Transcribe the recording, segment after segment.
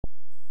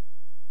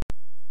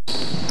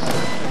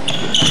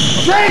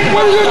Jake,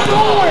 what are you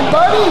doing,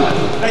 buddy?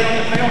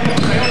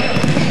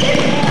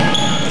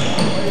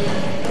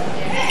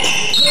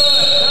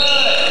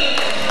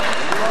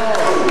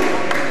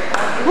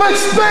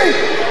 Let's think.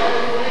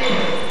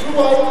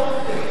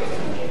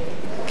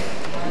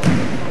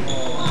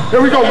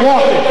 Here we go,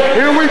 walking.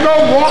 Here we go,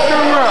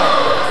 walking around.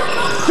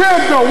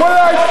 Timbo, what did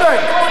I say?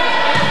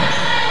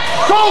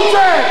 Go,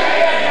 Jack!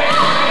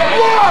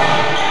 Look!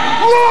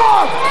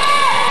 Look!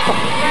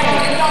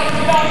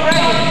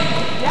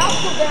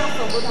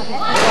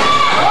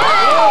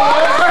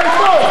 Hey,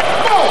 go!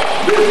 Go!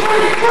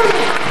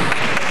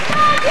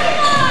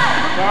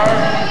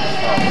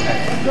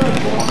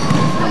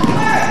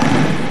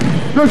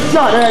 Good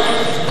shot, Ed.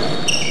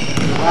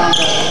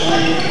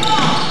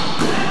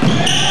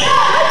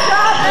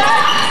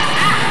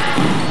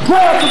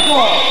 Grab the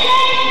ball.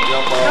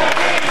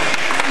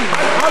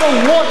 I don't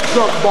want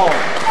jump ball.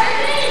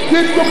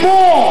 Get the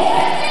ball.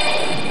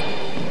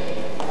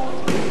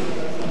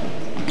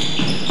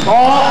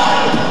 Ball.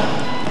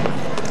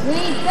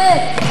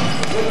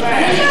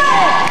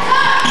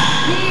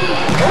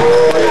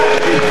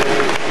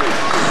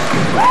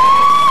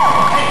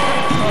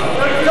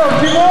 Go,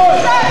 G-Boy.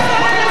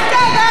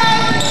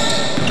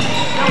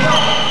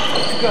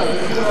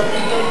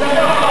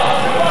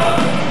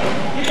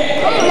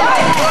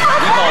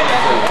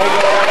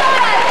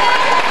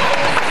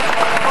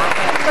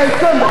 Hey,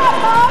 come on.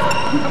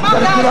 Come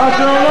on, get out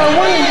there on that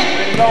wing.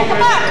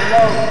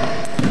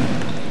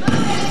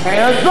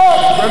 Hands up.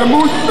 Better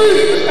move your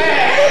feet.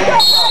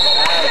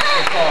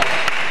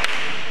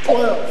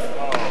 12.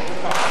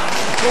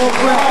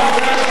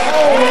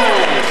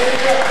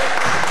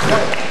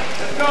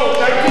 Let's go.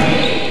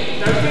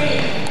 13.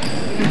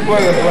 13. Keep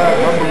playing, Black. I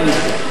believe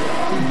it.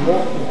 Keep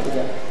walking to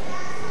that.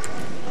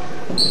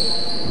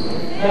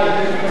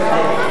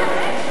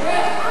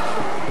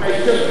 Hey,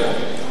 sit down.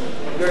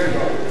 There you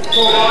go.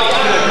 Go.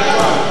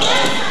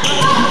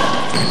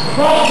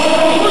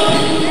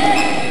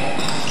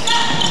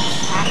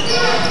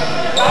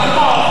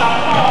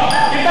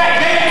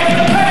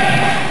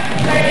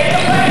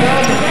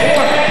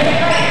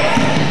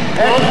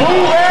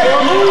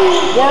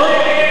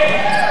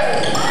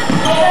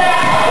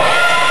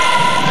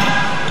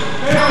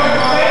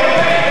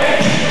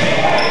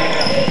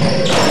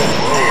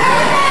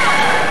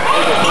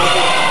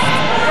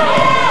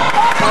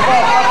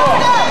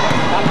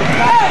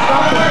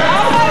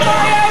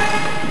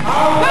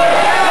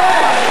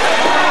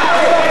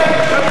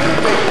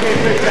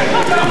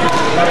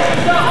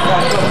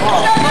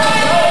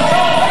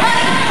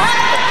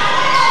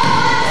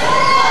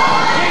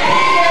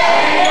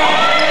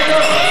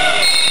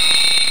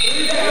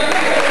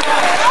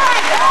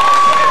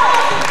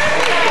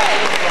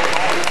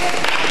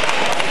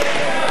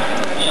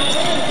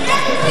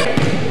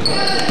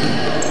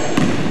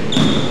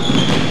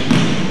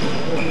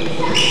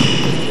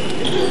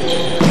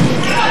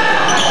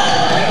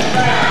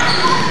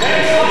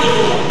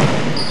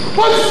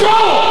 Let's go!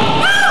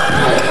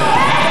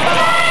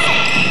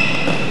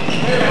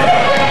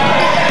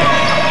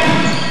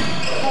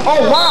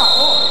 Oh, wow!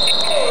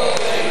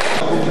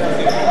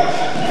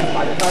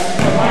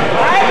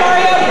 All right,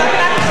 Mario, looking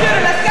at the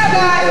shooter. Let's go,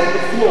 guys.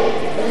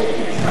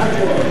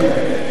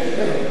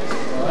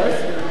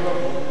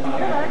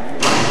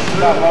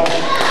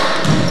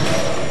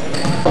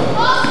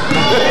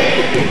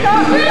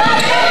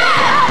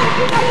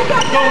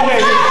 Go,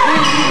 baby.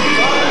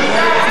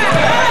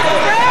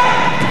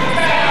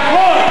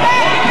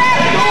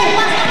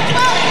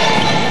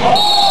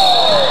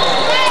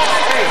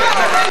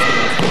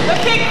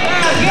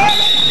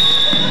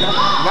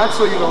 Not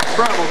so you don't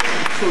travel,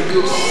 so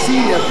you'll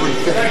see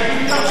everything.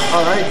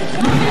 All right?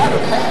 You had a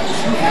pass,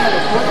 you had a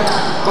play,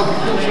 but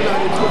because you're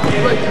not into a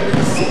play, you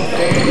didn't see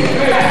it.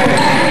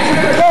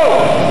 Go!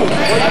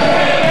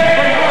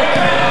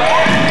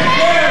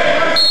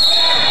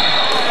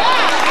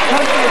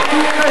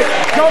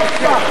 Jump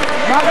stop,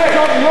 not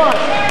jump run.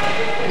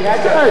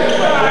 Hey,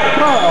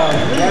 come on.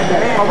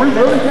 Are we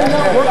really doing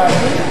that work?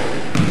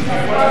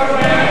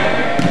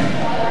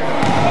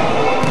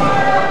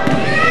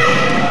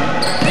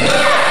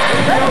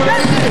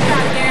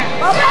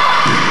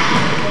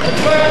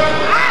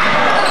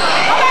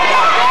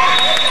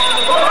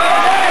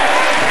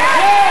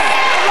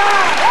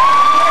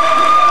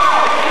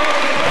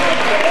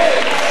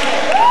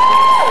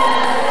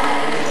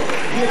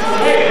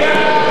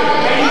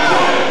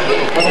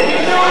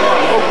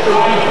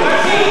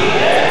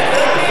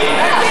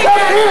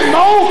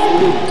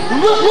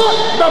 Look,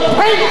 the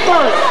paint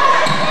first.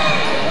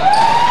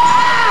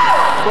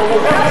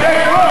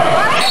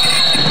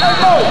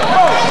 Go.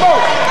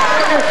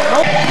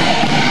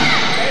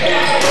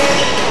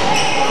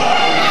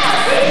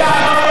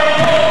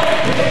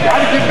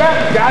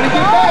 Gotta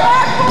get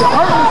back. You're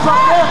hurting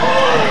something.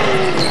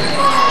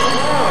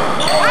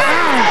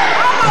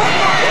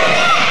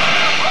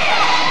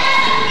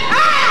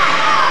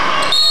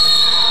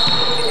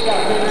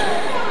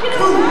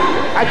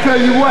 I tell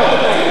you what.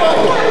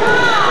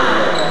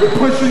 We're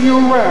pushing you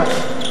around.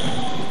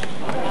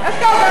 Let's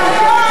go, guys.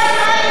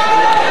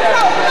 Let's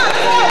go.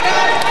 Come on,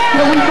 guys.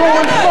 Here we go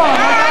in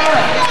front.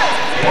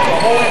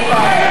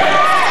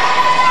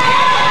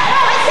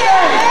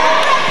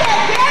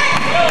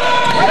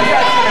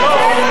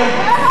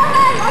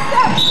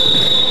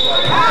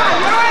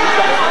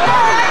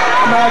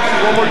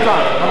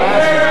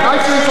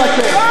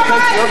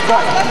 take your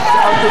butt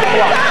out to the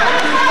block.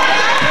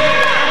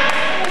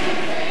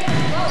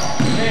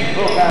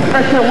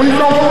 That's it. When you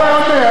go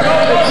around there, they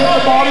get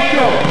the ball to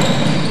kill.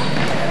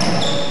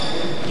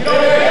 Get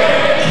over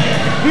there.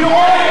 You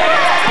want it?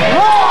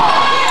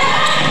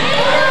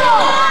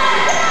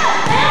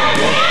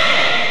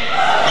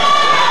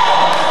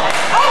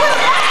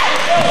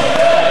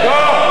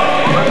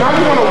 Now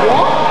you want to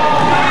walk?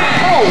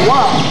 Oh,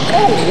 wow.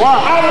 Oh, wow.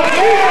 I will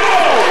see it.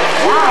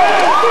 Wow. I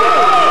will see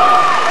it.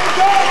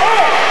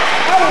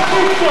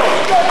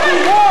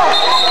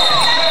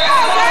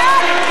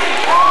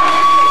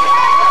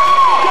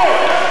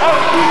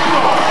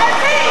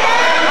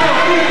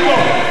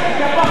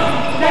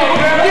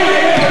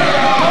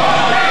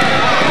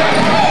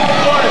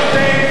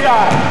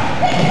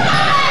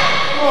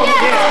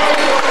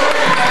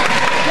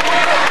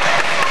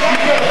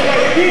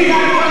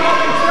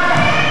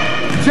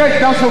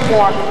 Jake, not so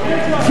far.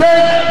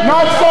 Jake,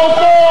 not so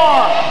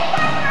far.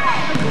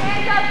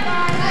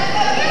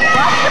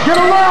 Get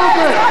around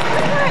it.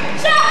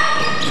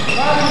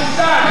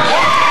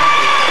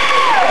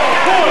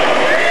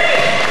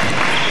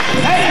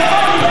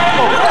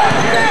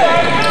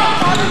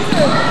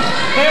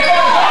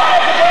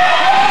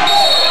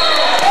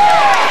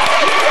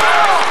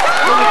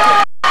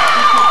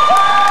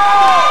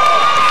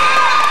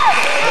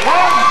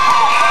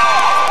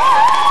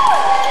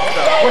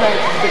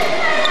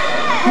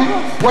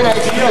 What else?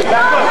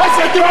 Let's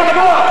get you on the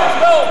ball. Let's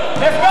go.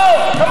 Let's go.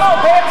 Come on,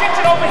 pay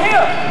attention over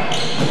here.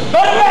 Go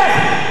to the back.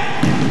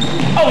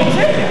 Oh, he's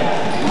in there.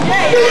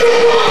 Yeah.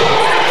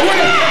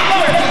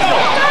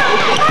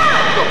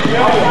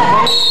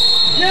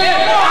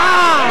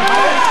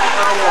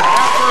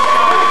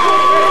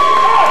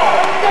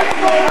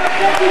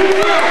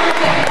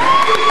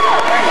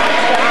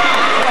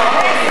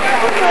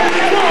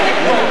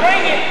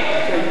 Bring it.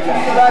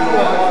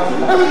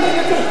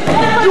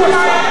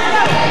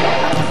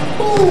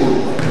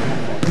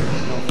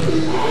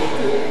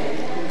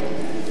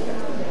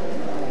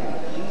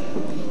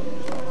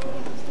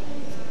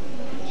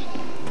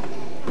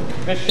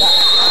 Good shot.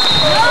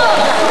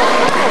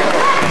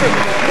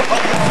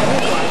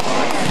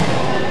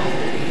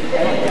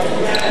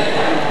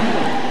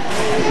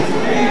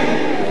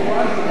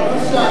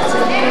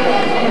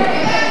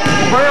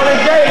 Guerrero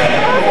and Jalen.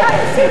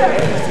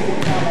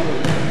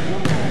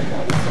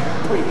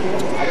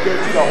 I get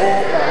you the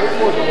whole.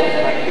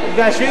 You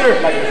got shooter.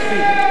 Like your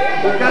feet.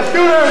 You got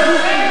shooter.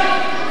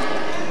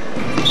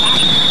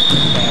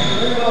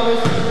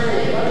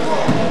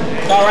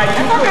 It's all right.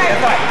 That's okay.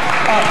 That's right.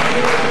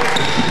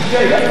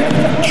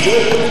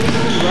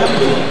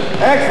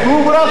 X,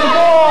 move without the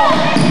ball.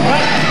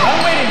 Run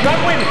with it, run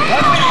with it,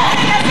 run with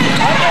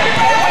it.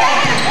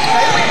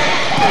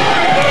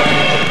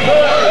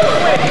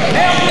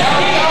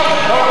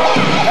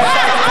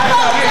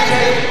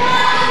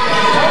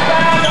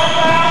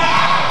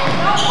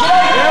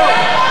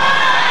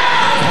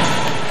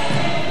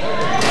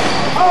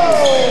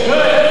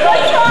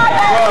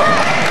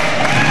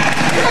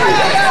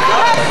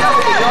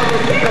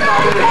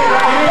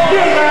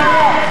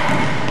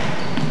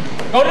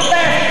 Go to the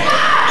back.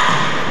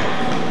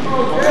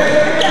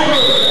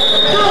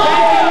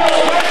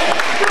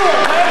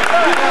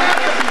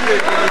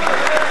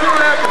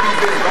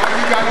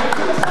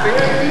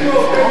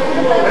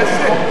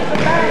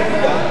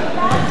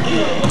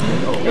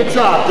 Good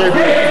job, David.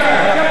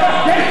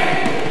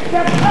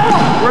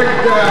 Break it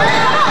down.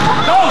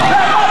 Don't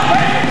step up,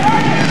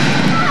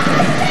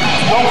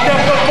 don't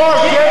step up far,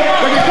 Jay.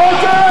 Look at go,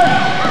 Jay.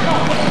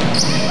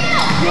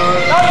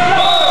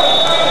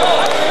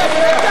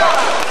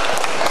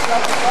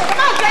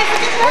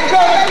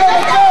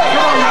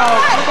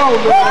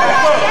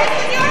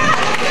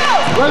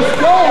 Let's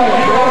go!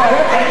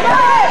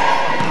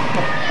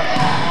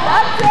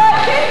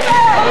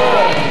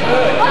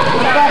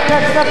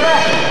 Step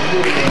back!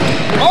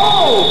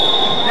 Oh!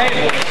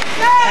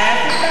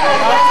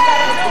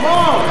 Come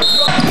on!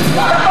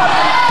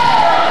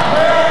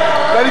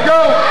 Let it go!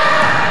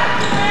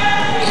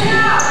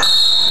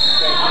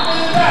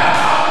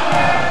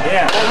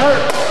 Yeah, that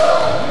hurt.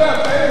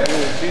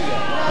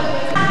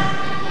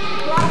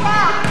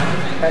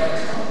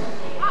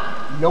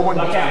 No one.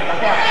 Lock out.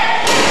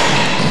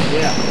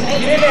 Yeah.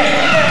 Get in there.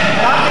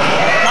 Stop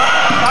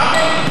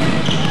it.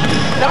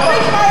 Stop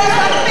it.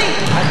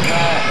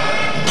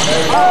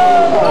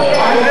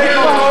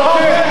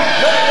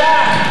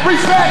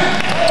 Reset.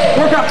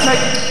 Work up,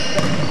 Jake.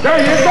 There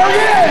he is. There he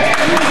is.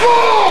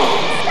 Boom.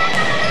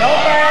 No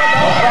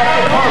foul.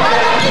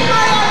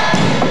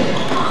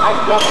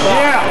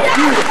 Yeah.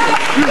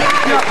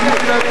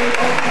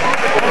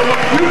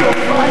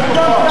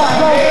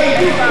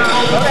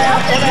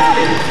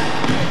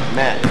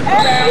 Matt.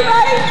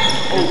 Everybody.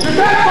 Get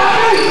back,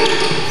 Bobby.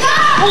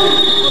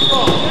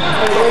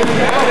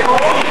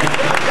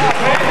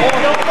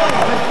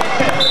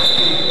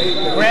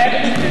 Grab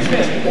it.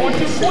 You're going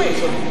too quick.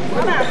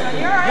 Come on, son.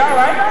 You all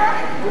right?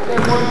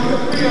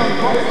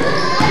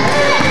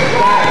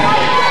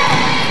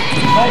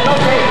 Go,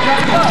 Dave.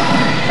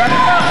 Try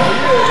it up.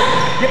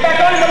 Get back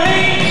on him,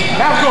 Malik.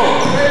 Now go.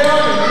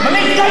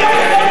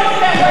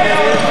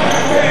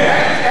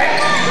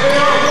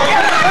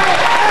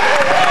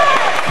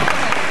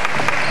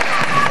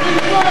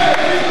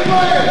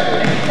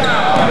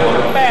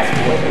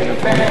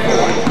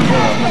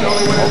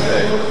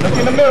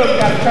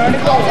 turn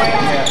and go, Wayne.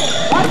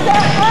 What's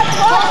that?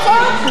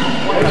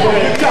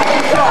 Good job.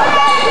 Get out of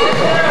there.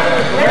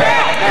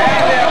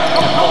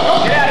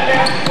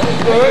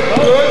 Good.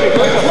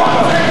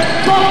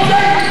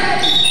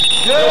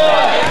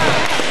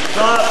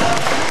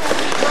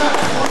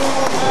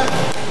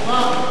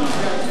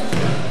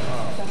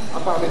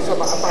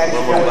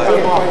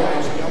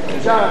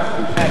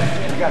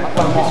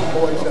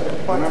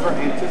 Remember,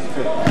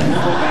 anticipate.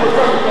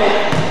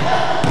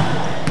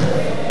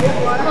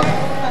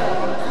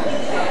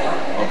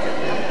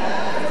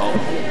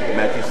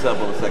 Match yourself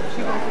on the second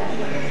shot.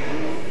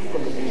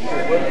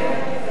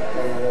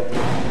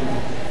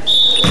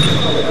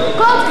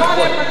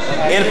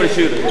 And for the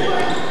shooter. You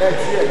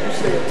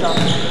stay on top.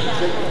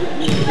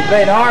 You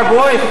playing hard,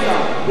 boys.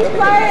 Keep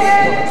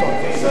playing.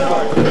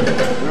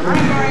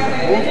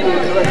 Move to the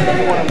direction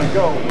you want him to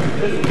go.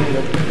 This is the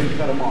you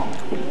cut him off.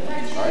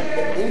 Alright?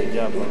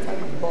 Yeah, bro.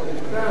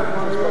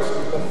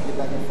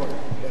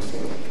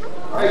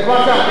 Hey,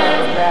 watch out.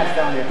 Pass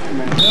down there, too,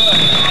 man. Good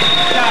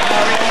shot,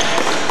 Mario.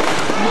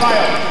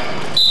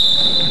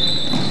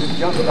 Just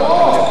jump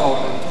stop.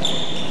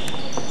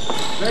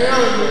 Hey,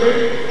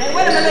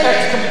 wait a minute.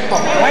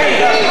 Wait.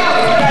 You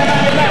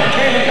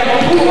got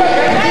nothing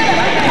left.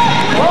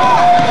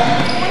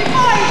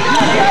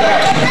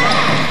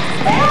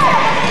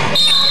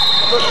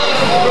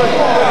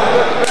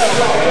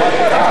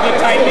 Good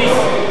tight beat.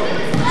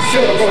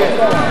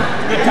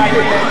 Good tight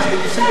beat.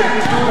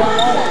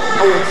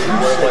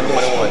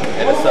 121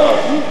 and a sub.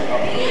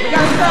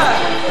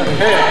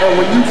 And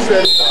when you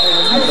said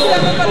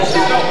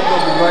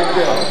right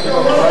there.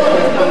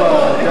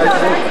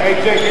 Hey,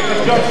 Jake, get the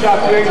jump shot,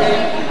 please.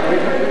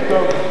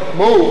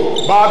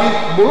 Move, Bobby,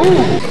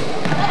 move.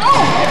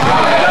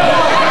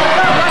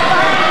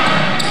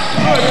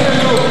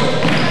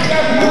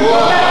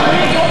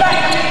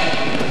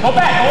 Go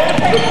back. Hold the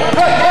pace.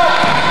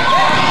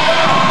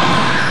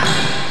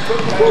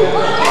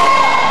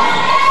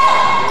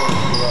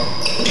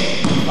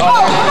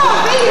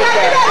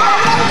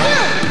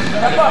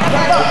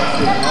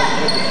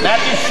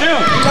 Matthew,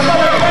 shoot.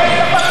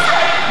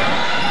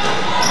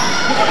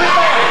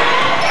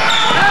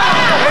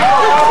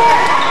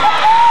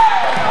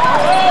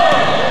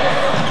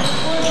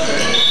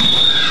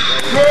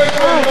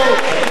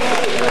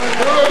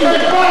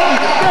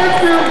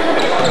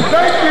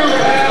 Thank you.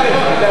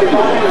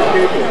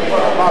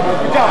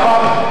 Good job,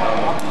 Bobby.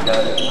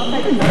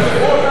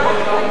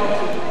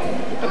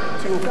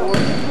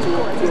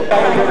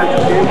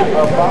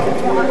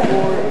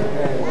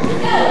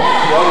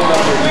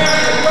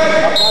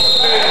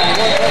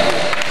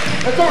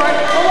 That's all right.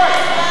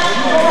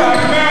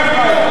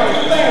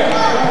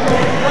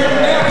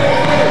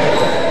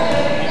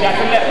 You got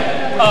the left.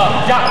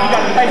 Jzok, you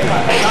got the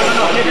baseline.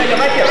 No.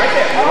 You're right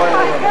there. Oh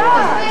my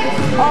God.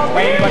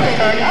 Wait, you want to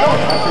turn and go.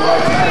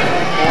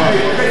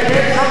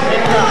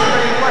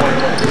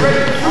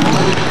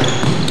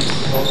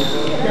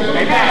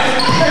 Hey, Matt.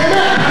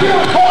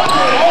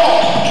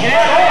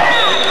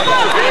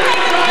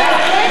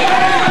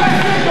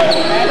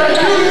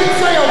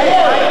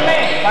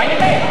 Find your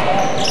man.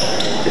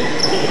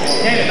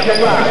 Jalen, number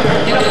 5.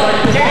 Get up on it.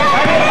 Jalen,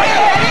 find it.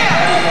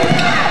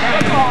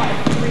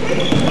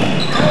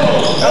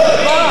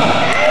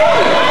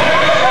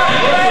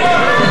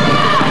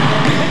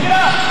 Pick it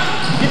up.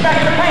 Get back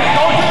in the paint.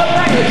 Go to the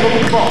paint. Go to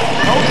the ball.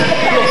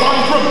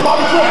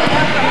 Bobby trip.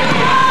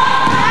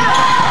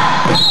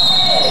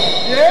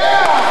 Yeah.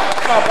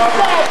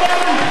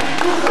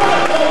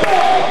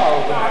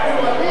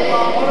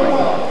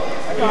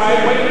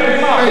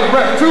 Hey,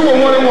 Brett, 2 or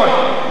 1 and 1?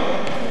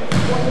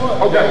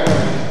 Okay.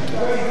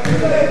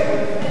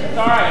 It's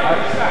all right.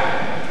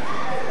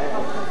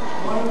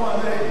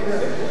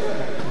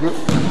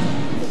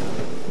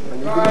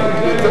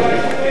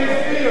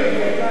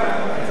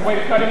 Way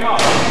to cut him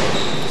off.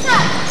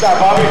 Shot,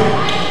 Bobby.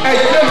 Hey,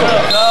 Jalen.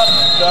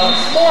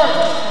 Smart.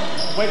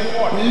 Way to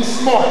work. He's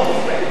smart.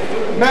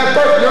 Matt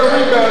Burke, your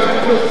rebound.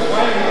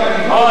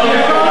 Oh, yeah.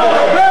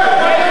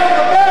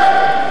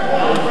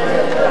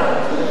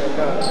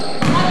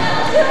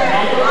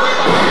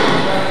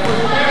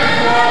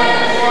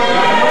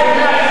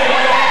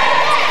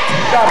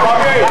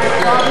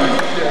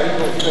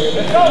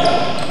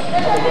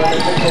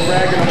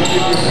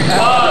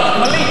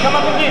 Malik, come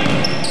up and get it.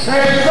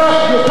 Hands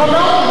up, you come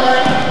out,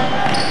 man.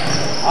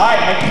 All right,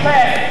 make it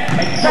fast.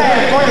 Make it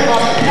fast. Go ahead,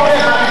 Bobby. Go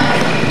ahead, Bobby.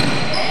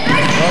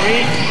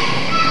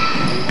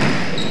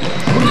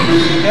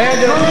 There,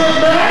 get out of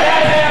there.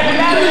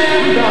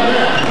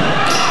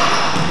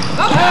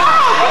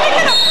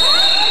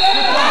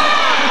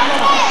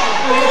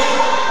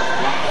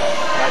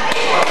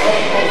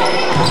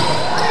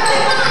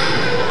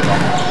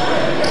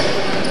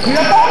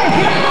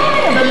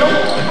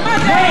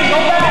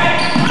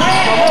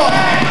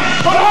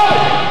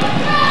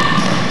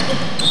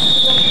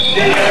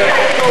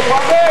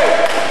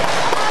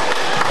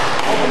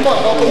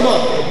 Open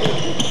up.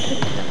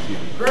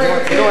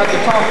 Greg, you don't have to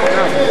talk for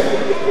now.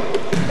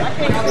 I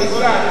can't see the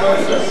shot, bro.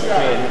 It's a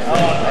shot.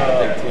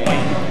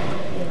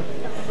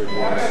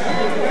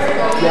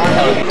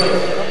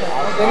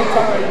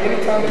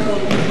 Anytime they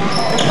want to do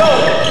let's go.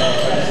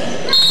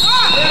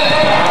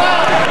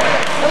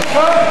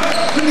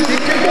 you need to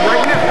get kicked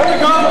right now. Here we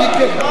go. Get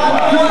kicked.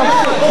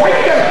 Right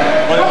there.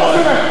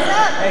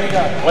 There you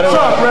go. What's up,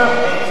 bro?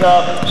 What's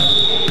up?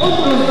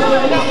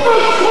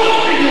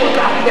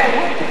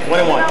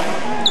 21.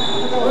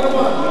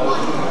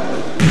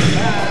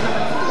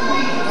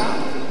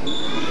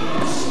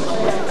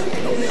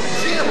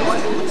 Sam, what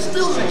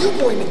steals are you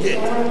going to get?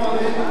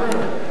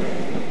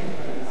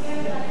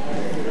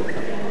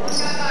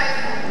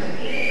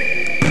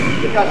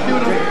 You got to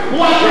shoot him.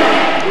 Watch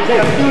out. You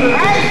got to shoot him. All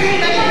right, see,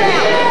 let me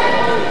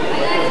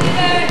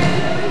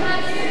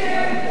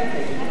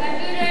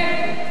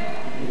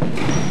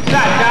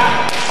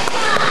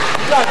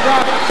down.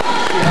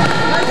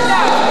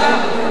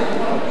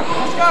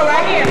 Let's go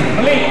right here.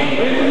 Malik.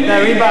 That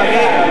rebound,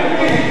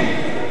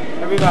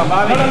 That rebound,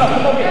 Bobby. No.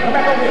 Come over here. Come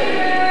back over here.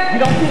 You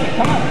don't see it.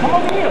 Come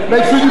over here.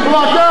 Make sure you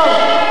block out.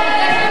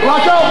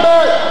 Block out,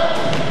 man.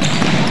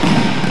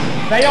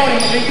 Stay on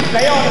him, Malik.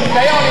 Stay on him.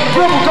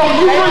 Dribble, go.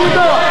 You bring it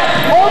down.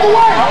 All the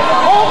way.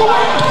 Oh,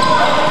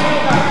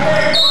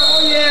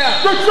 yeah.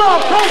 Good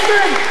job,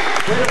 coaching.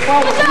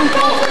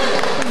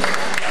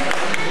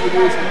 It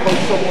is to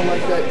coach someone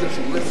like that, just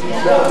listen to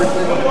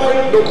everything.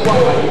 No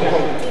problem.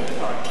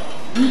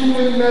 Even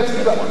when he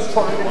messes up, just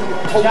trying to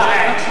get coach.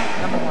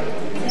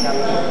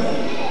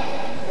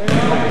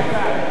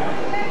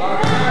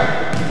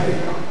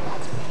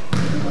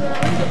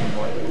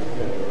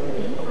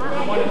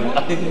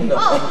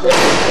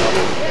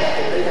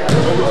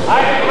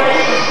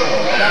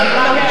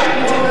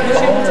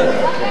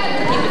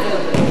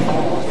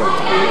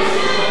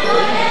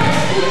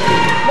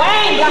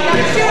 Wayne, like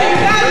I'm sure you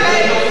got it,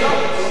 baby.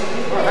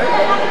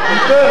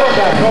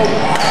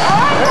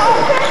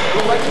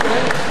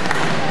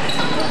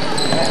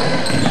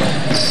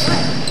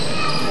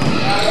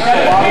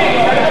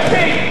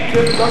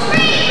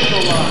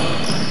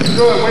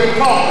 Good, way to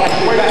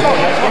talk. Way to talk.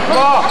 Come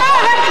on. Come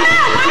on, help him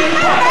out. Wayne,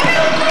 come on, baby.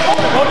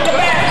 Go to the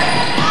back.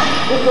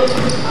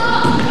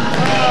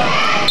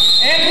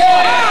 And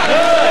good.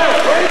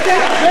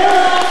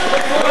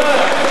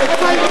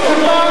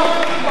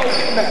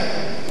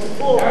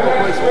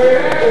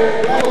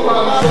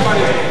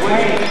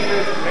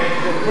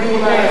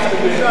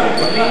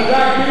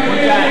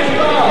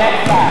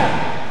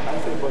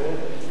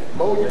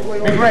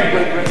 Big Ray,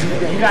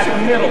 you got the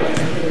middle.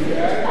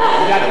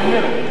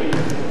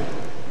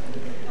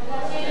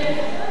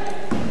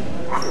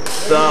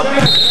 Stop.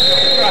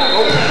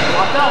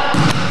 Watch out.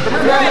 Baby,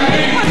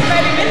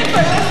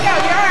 let's go.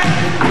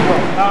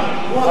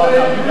 You all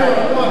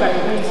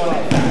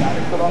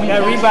right?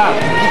 That rebound.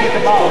 You get the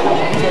ball.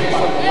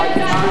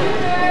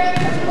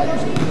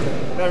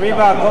 That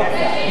rebound. Go.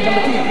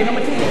 Get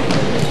number 10.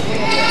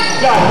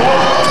 Got it.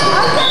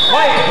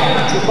 Wait.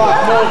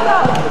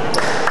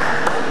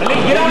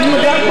 Malik, get on you.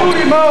 You got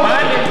booty, Mo.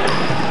 Find it.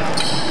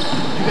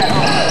 You got it.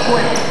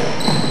 Quick.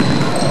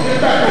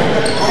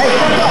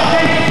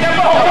 Hey, step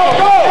up. Go.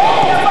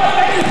 Step up.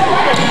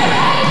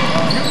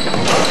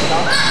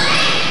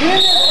 Get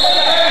in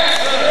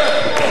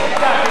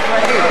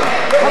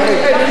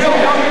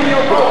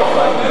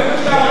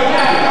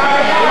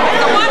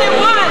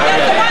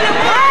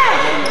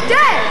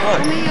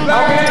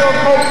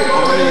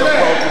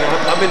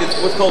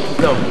What's Colton's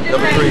number?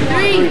 Number 3.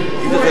 He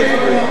just has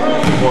 3.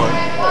 One.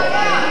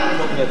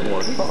 Colton has 1.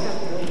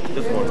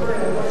 Just 1.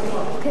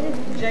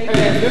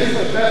 This is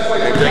the best way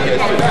to Jake has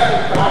 2.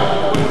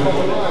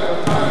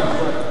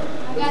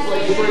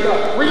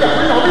 Read out.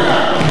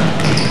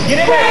 Get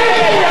in there.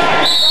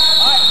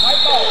 All right,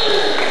 white ball.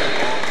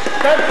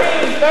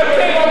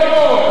 13 on the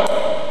board.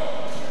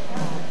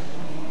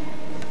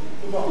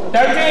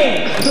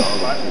 13.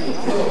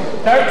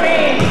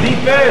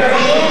 Defense.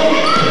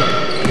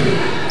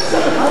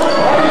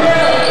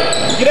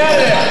 Get out of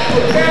there.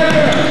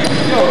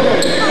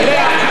 Get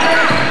out.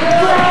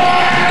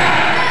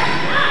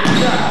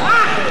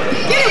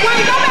 Get it,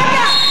 Wayne. Go back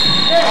out.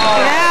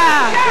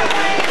 Yeah.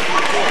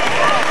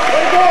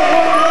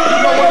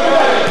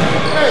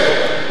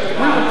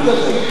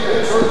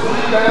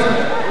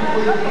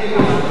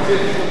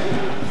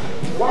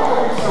 Why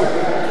are we so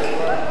bad?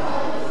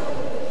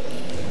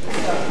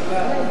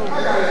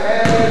 I got to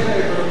add in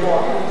there for the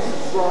ball.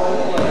 It's strong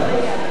play.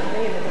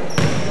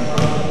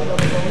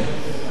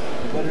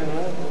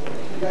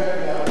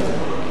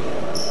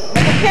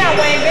 Make it count,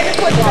 Wayne. Make it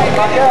quick, baby.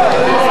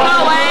 Come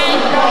on,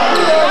 Wayne.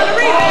 On the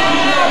rebound.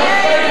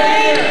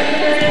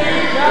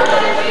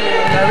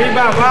 That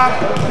rebound, Bob.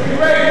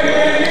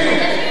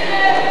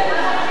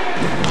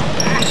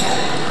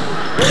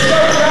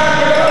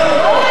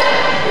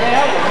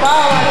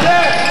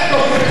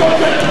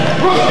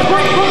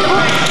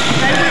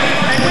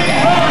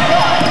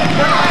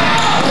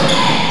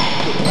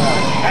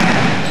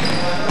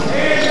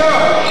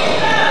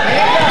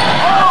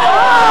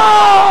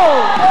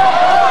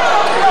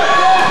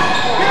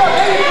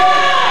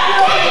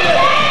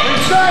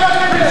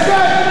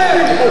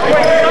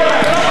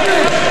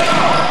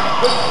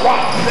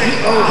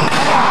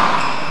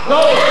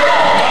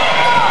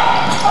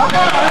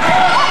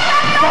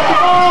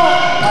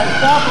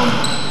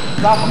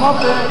 Stop him up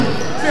there.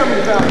 See how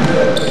many fouls.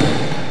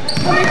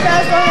 How many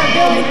fouls do I have,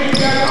 Billy?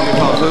 How many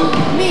fouls, who?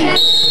 Me.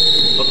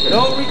 Okay.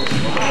 Don't reach.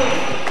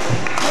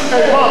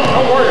 Hey, Mom,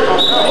 don't worry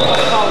about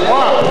that.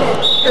 Wow.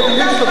 If he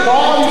hits the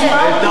ball, he's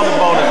out. It's double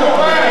bonus.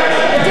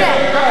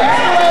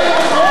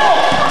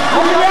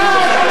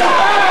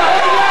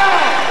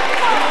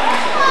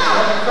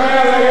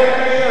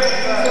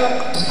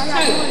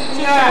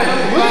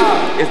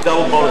 It's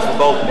double bonus for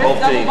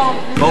both teams.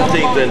 Both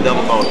teams are in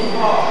double bonus.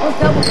 What's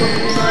double bonus?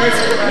 You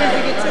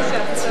get 2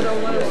 shots.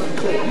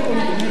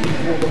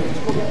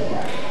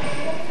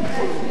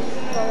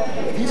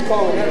 He's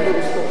calling that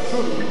little stuff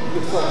shooting.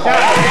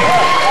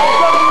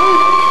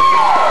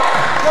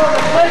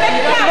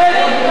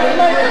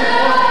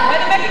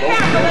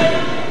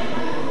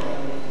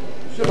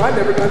 Shit, I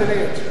never got an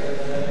answer.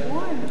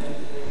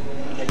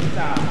 Take your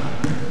time.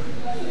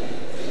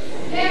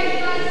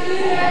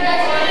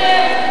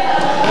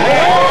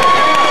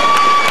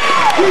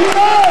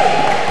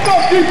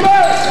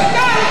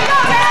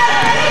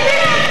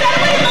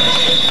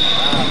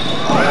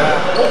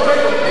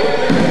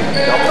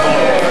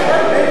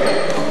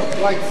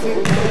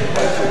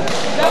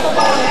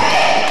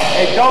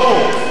 Hey, double.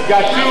 You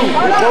got 2.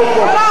 Hold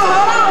on.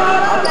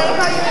 They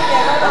call you in there.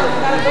 Hold on. You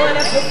gotta go in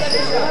there for the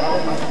 7 shot.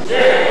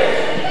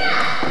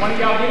 One of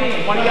y'all get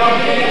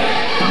in.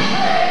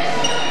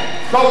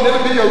 So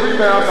it'll be a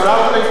rebound, but I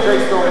don't think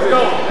Jake's going to hit.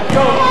 Let's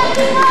go.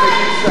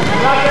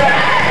 Lock that.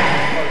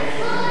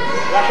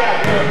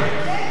 Good.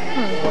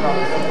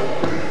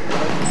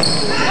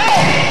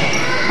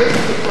 This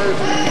is the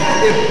first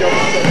if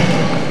don't say.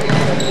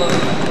 Let's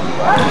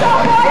go,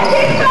 boy.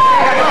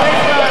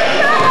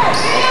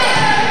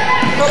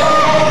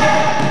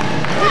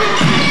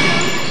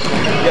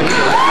 Keep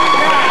going.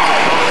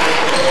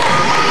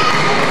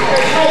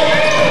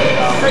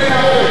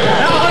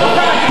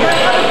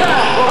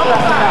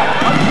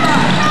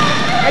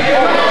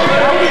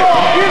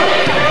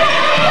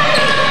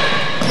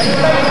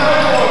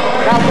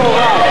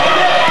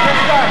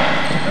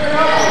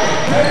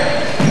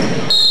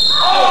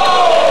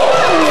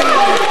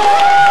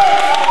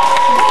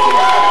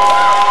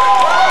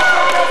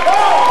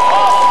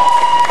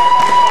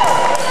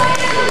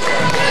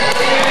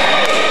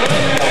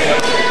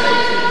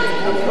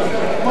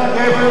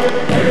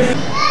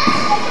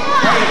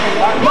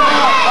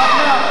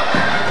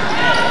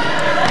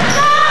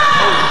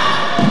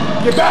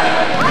 Get back!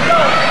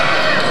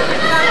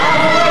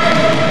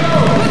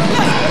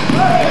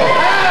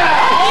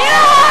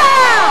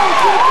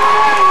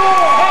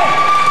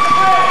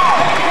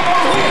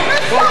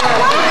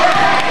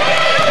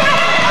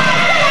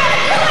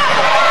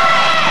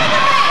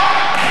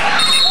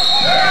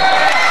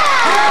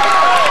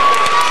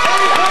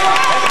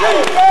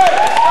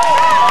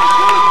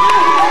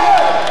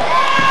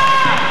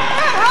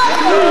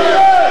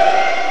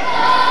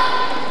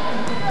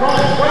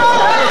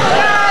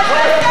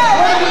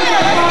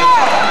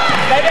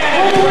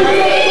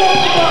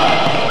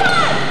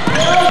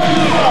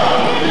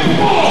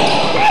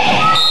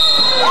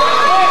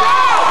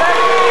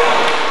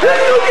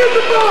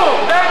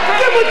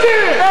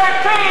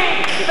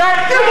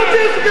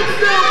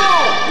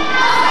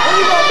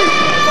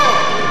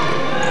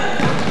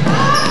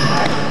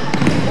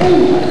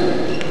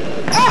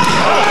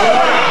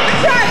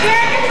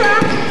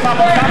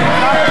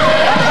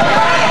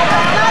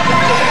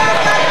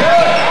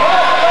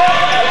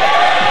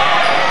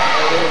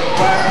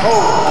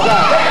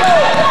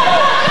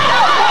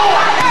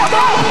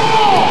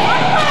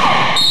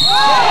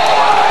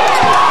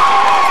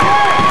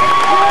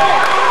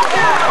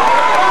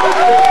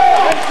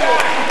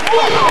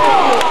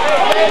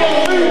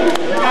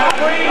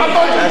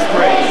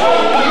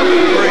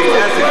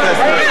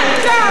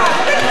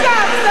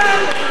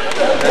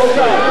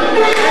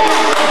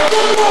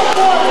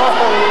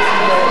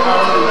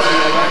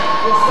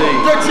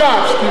 Good job,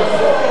 Steve.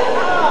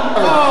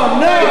 Oh,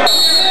 no.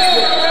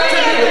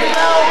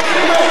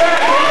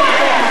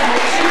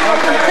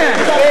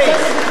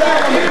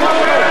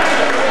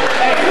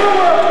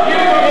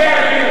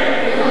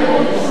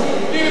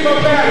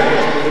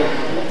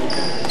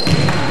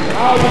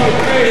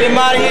 Get him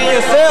out of here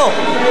yourself.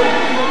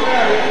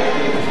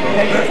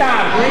 Take your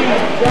time, breathe.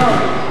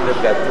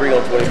 We've got 3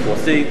 on 24.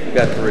 See, we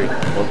got 3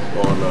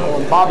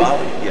 on Bobby.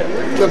 Yeah.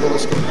 Kendall,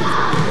 let's go.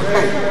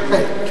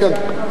 Hey,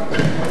 Kendall.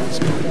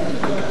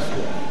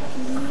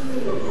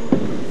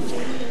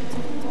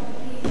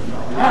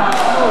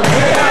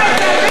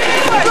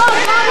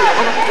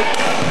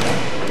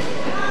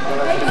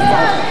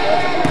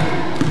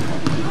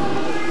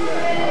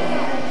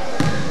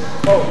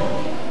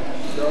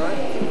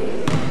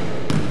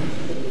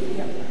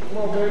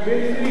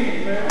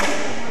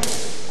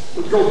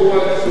 Let's go,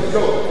 boys. Let's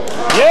go.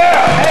 Yeah!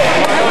 Hey!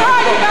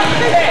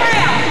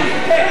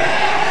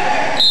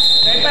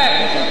 Stay back.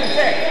 Shoot the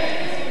check.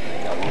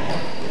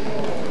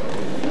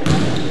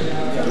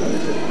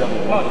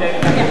 Come on,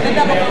 Jalen. Yeah, the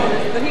double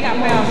bonus, but he got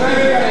fouled.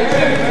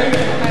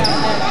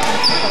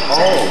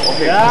 Oh,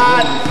 okay.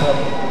 God!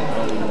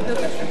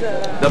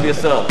 W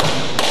sub.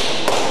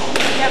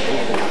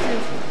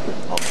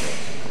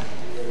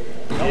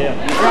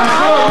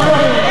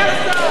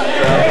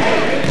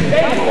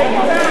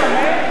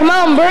 Come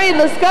on, breathe.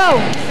 Let's go.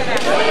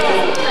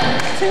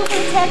 2 for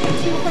the tech and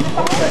 2 for the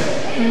phone.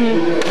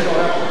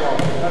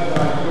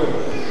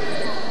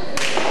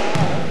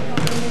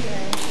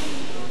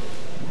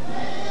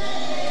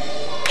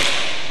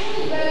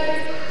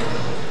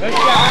 Good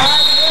job.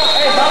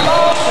 Hey, my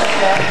ball.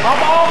 My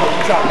ball.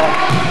 Good job, man.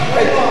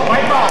 Hey,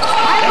 white ball.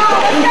 White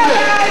ball. Let's go,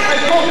 guys. Hey,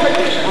 go.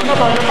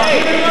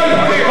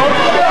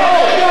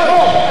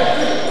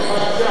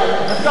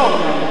 Let's go.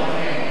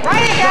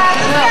 Right in, guys.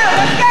 Let's go.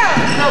 Let's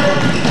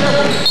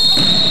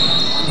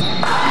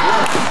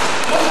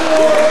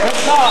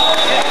go.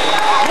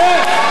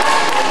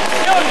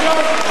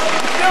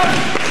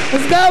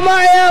 Let's go,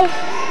 Mario.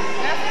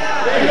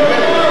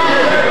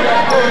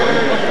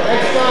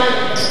 Next time,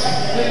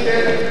 get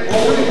there.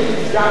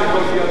 You gotta go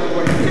the other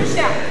way. 2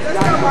 shots. Let's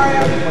go,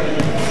 Mario.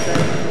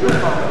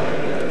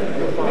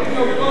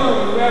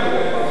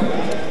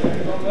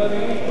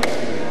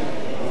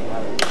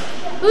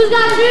 Who's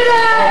got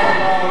shooter?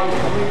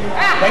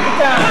 Take your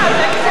time.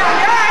 Take your time.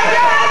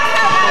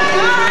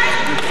 You're all right.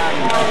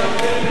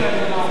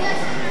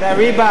 That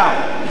rebound.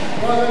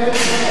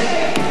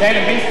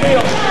 Jalen, be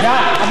still.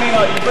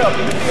 Jabrell,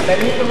 be still. Let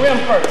him hit the rim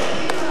first.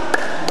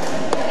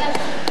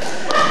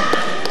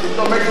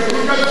 Don't make it.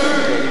 You gotta shoot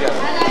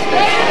it.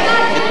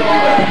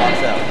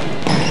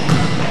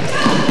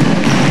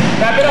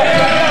 Wrap it up.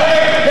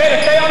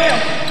 Jalen, stay on him.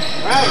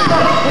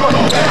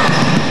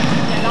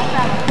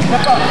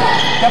 Step up.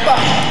 Step up.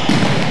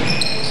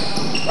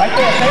 Right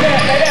there. Stay there.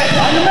 Stay there.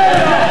 On the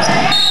middle.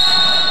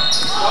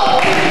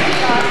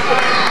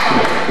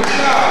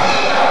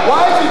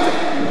 Why is he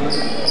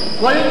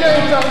play your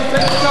game, Johnny?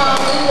 Take your time.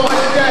 Play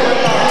your game.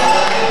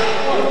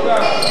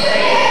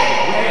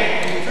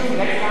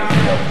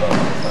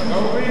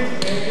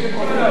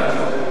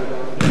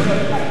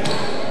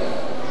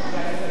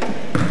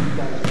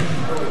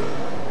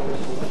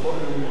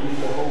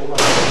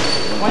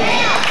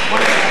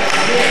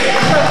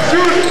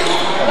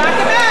 Lock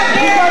him out,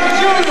 Garrett.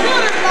 Shooters,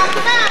 lock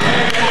him out.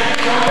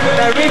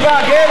 That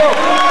rebound, Guerrero.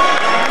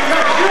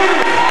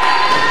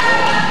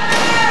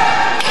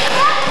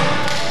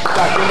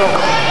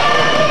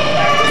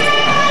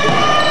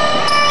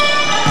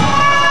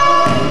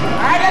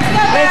 All right, let's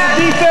go, guys.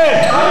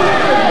 Defense.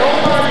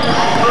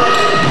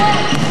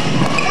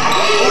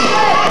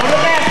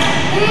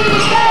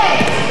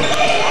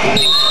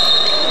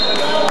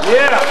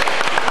 Yeah.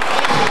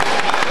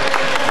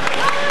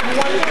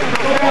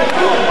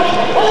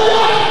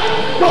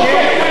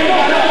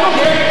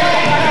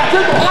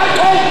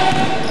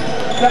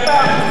 Step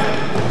out.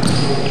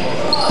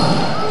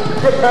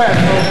 Good pass,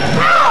 bro.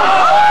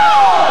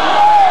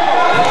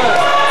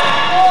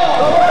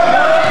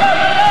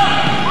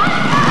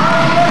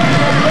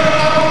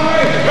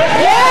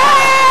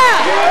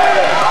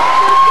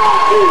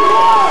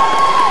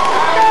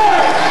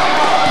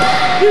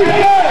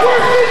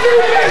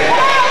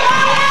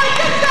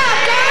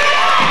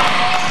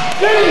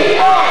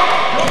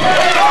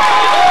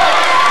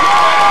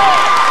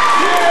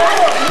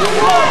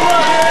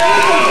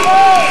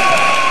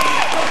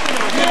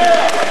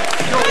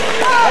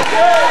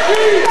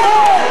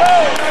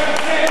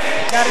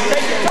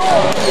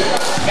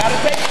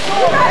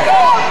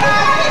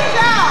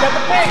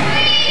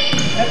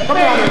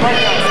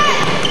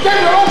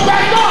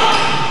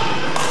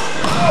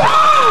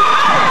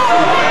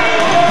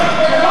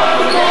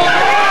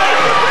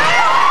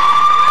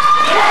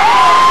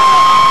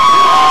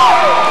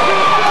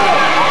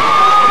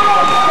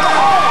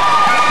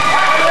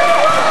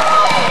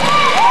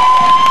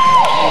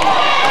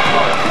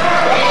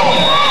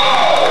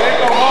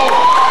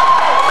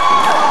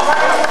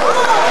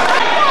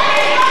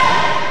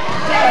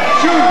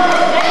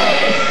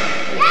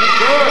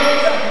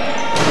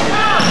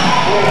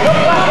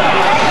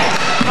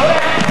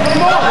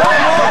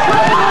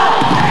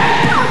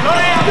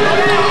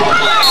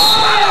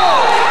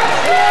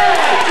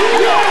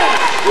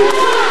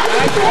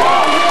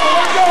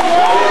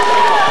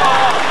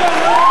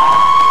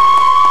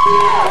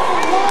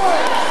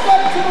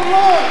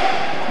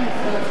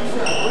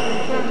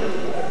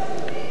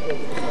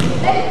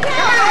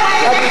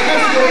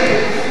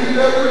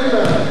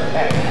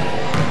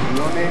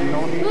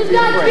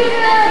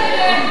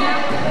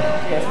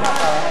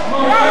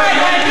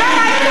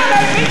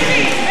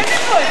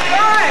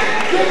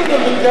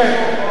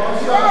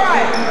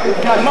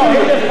 Come on,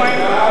 here it is,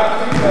 Wayne.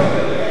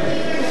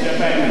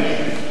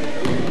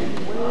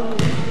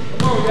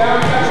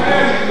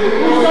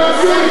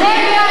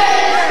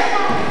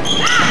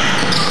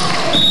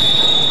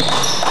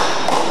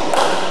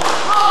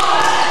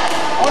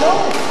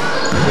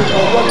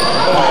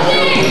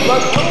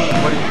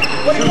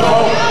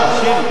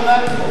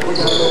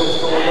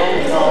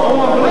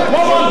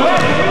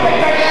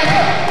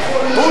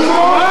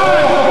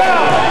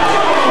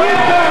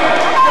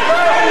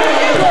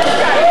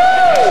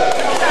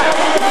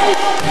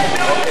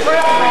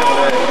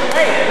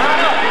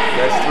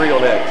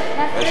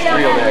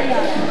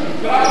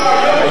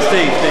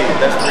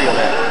 3 on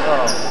that.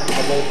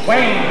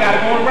 Wayne, you gotta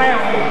go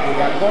around. You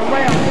gotta go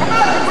around.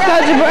 Go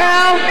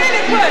Jabrell.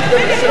 Finish push.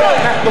 Finish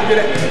push. Go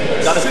get it.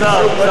 Got to sub.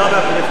 Sub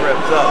after this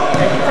rep. Sub.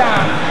 Every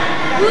time.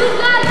 Who's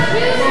got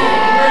shooter?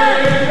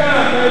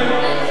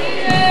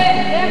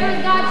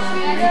 Everyone's got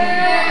shooter.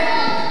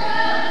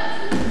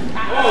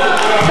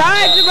 All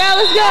right, Jabrell,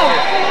 let's go.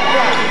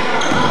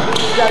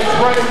 You got his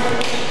running.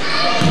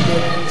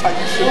 Type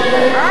your shit. All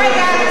right,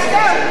 guys, let's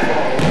go.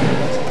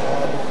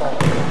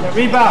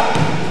 Rebound.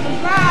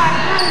 Bye.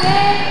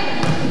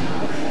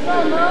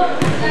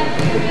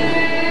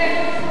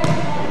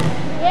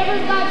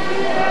 Everyone's got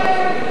shooter.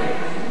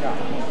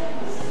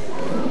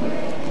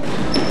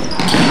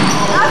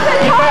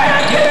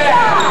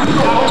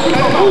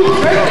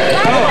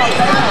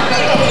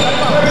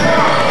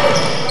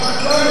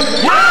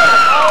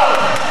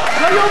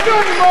 Play your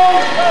game, Mo.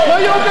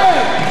 Play your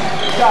game.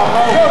 Good job,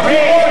 Mo.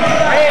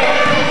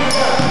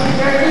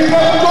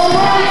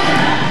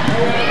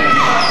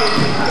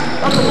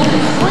 That's a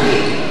moving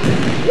screen.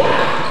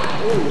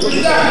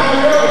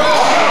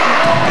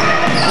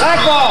 Black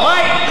ball.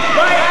 Right.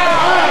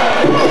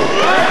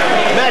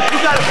 Matt, you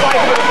got to fight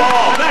for the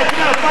ball. Matt, you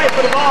got to fight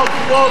for the ball.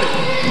 Slowly.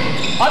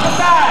 Other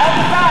side.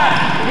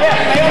 Yeah,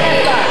 stay on that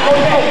side. Go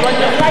there.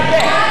 Just like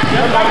that.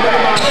 Just like that.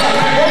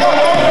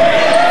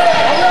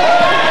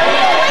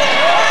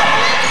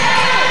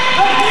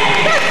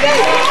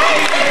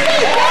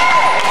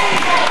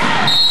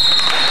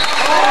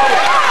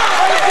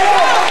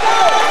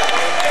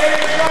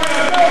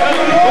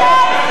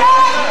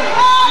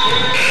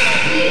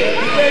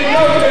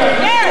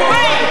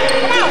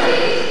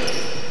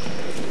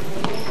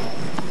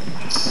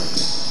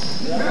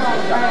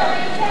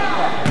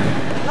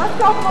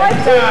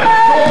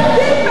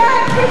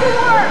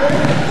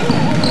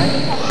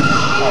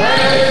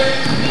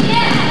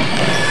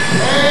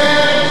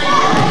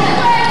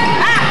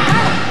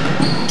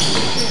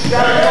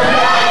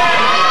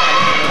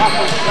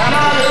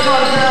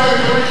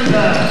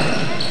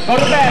 Go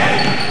to back.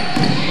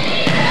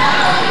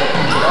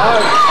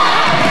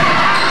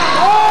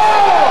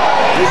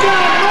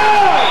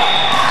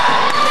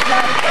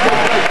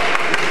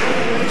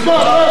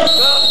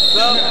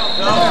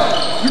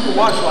 You can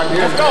watch right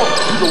here. Let's go.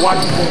 You can watch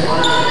this thing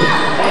right here.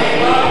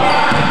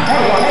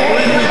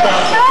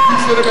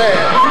 Piece of the bag.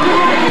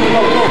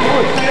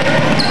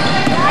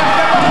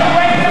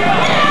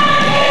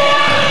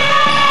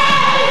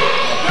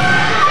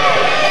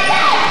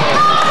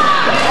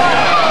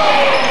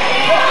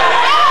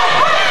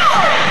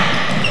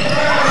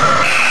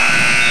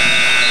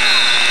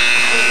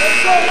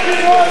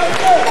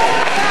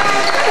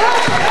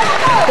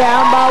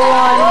 Down by 1.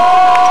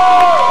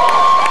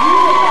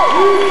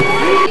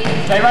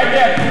 Stay right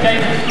there,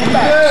 Jason. Get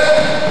back.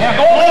 Now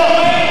go on,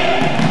 man.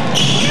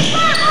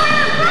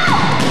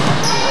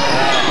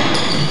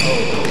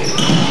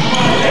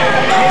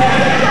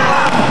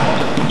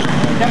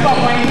 Step up,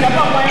 Wayne. Step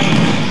up, Wayne.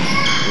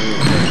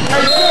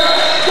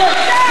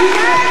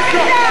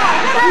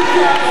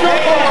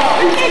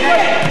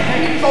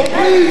 So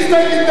please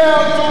take it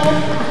down, Jordan.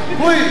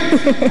 Please.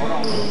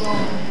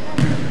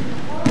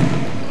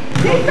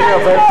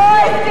 Defense,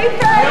 boys.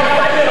 Defense.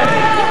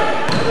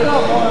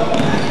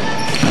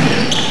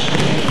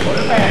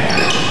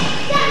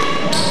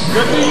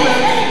 Good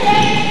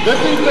defense. Good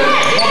defense.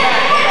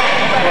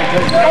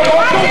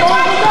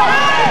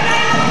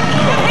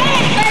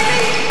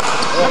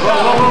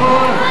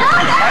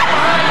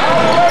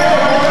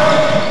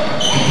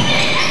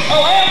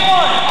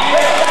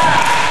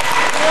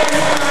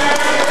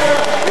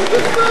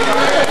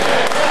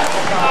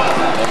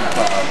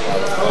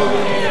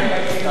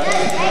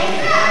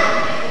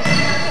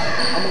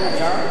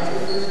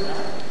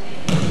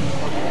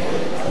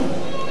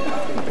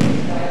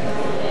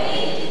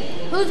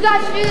 Who's got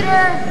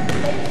shooter?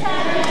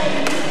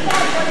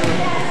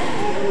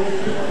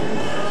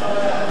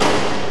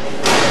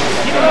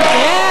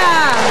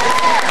 Yeah.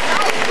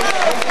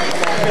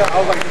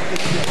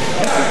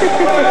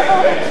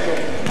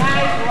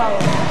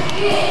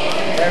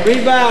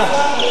 Rebound.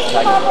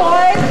 Come on,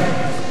 boys.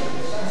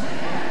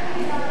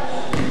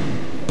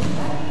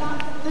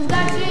 Who's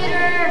got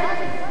shooter?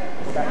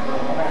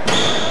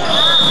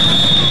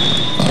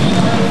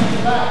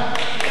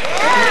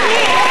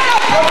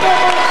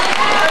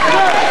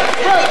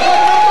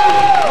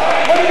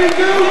 What did he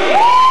do?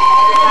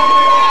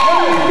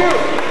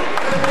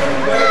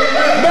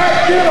 Matt,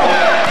 get him.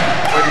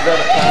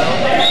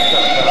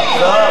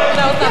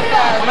 No, it's not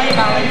bad. Money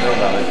balance.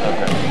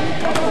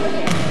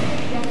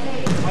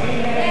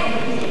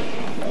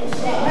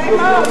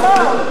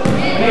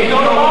 Hey,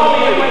 throw the ball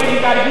in, Wayne. You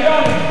gotta get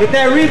on it. Get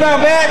that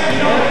rebound back.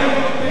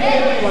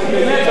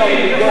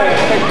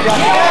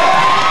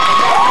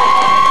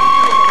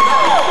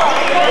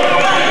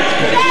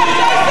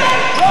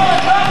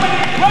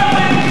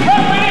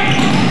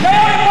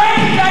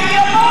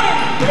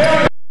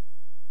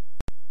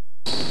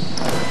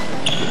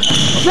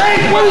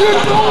 Jake, what are you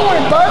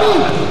doing, buddy?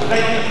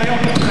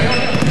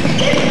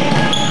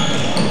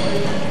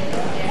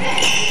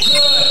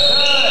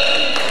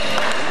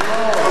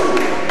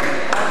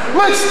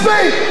 Let's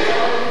speak.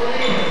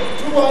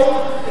 Here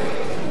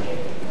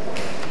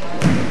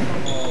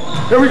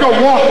we go,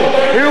 walking.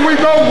 Here we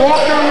go,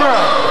 walking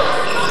around.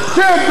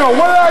 Timbo,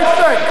 what did I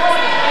say?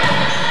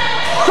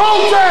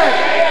 Sultan!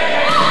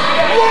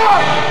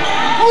 Look!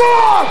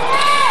 Look!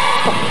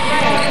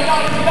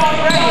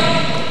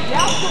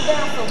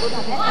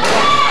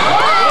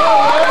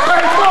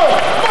 Hey, go!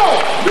 Go!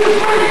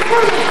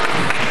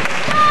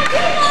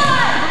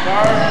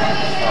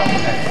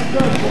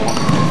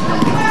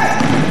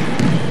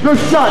 Good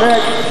shot,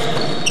 Ed.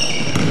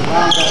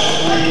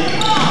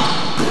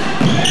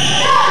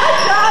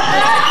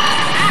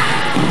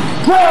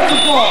 Grab the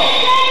ball.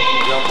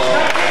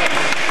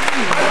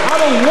 I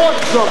don't want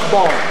jump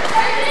ball.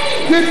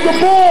 Get the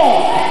ball.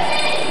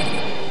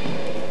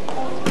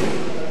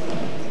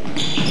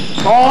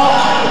 Ball.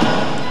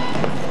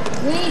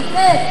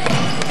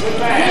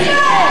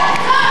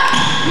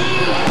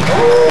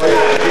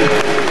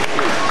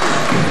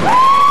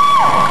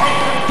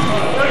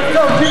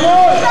 Go, keep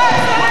on.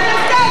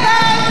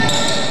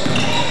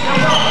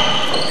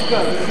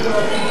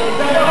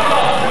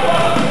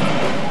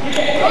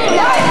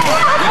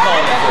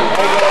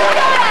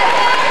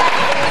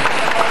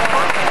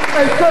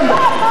 Hey, come on.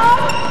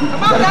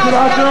 Gotta get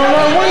out there on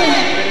that wing.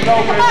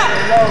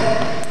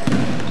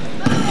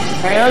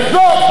 Hands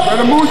up.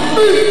 Better move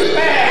speed.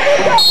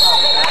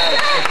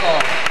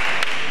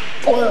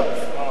 12.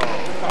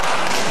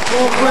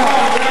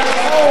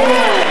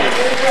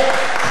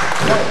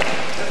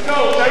 Let's go,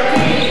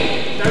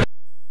 13.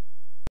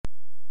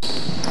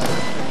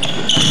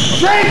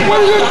 Jake, what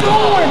are you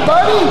doing,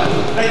 buddy?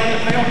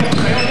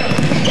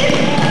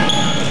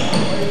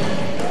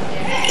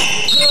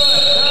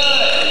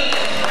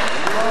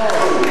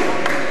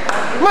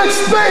 Let's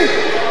stay.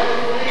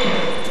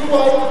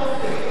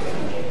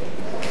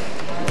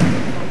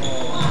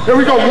 Here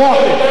we go,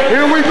 walking.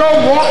 Here we go,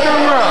 walking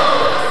around.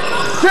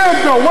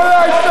 Timbo, what did I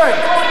say?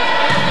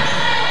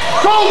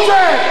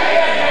 Sultan!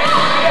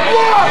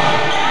 Look!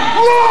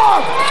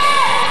 Look!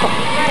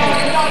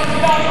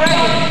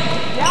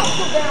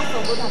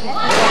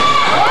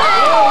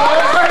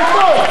 Hey,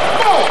 go!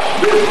 Go!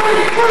 He's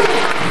ready, ready!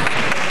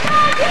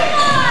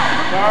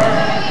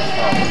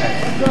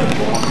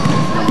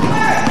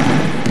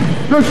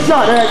 Good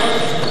shot, Ed.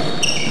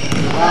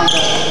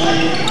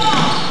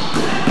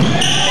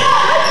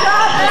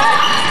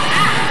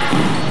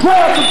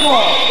 Grab the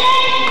ball.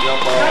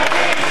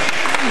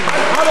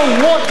 I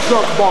don't want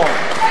jump ball.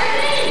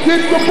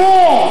 Get the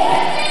ball.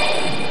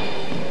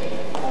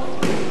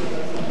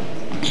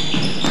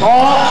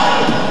 Ball.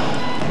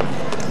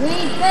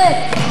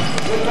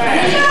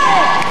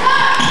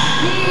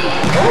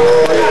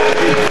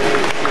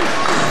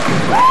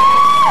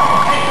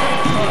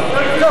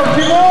 Go,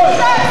 keep on.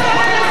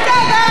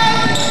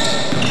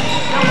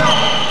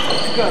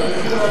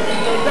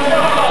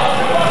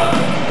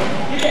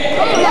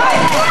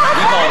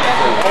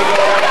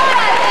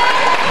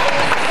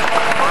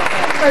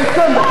 Hey,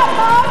 come on.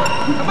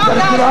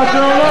 Gotta get out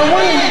there on that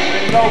wing.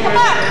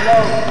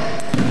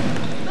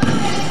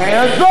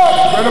 Hands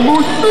up. Better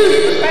move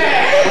speed.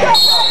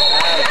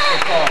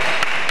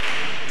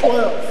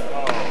 12.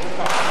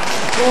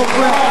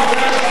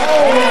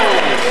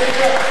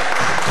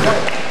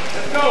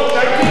 Let's go,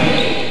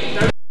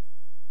 13.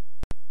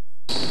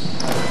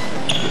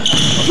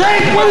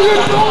 Jake, what are you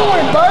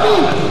doing, buddy?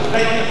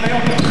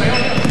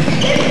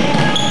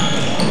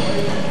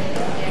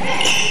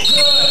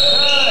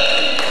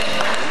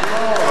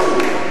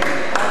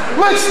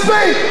 Let's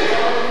stay.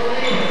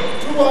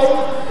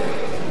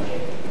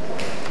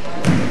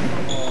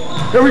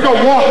 Here we go,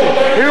 walking.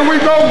 Here we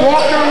go,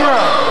 walking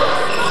around.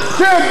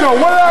 Timbo,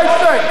 what did I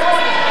say?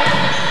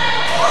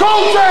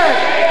 Sultan!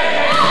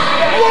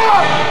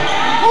 Look!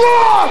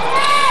 Look!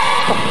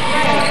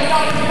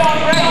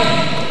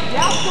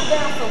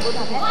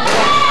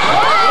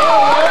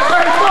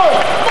 Hey, go!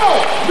 Go!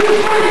 He's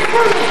ready,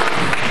 ready!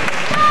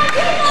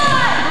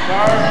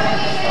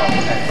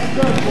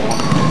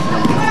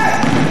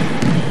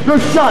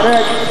 Good shot,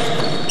 Ed.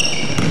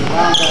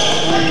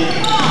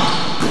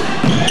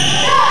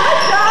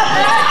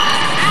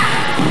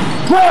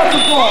 Grab the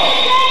ball.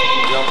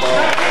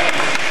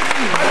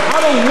 I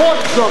don't want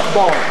jump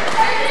ball.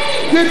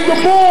 Get the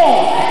ball.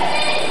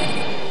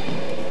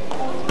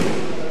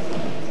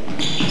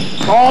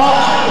 Ball.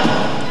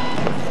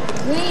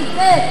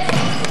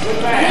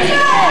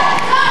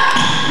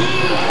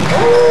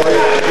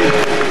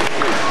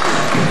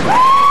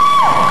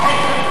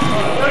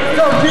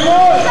 Go, keep on.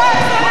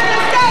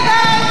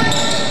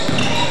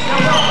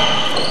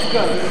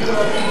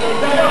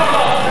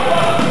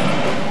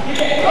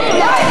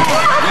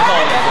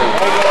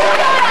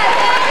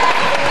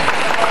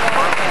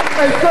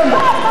 Hey, come on.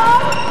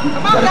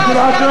 Gotta get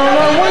out there on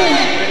that wing.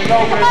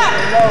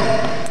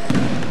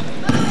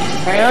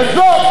 Hands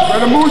up.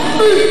 Better move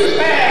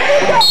speed.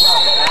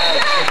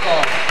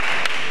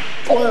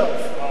 12.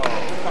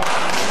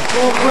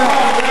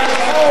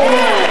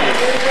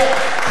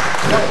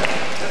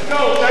 Let's go,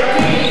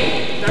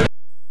 13.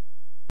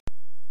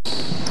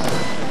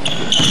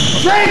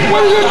 Jake,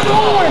 what are you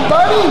doing,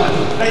 buddy?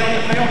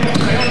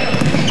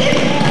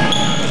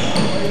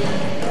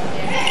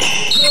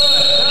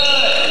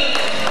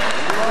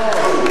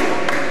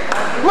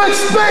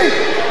 Let's speak.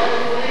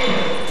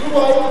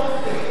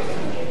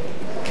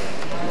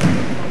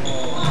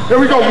 Here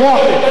we go,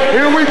 walking.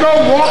 Here we go,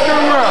 walking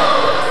around.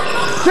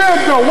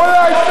 Timbo, what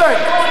did I say?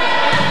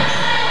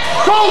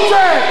 Go,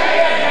 Jack!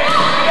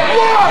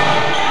 Look!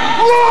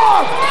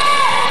 Look!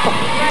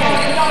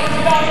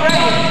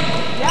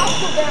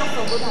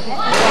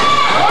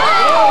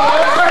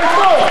 Hey,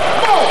 go!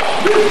 Go!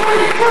 He's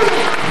ready,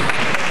 ready!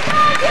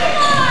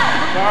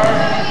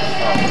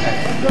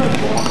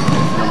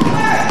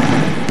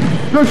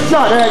 Good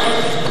shot, Ed.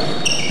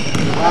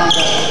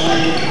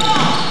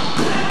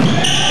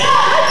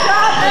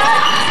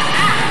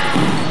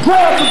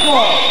 Grab the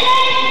ball.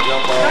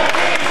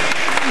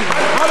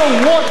 I don't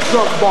want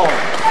jump ball.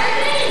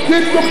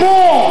 Get the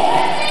ball.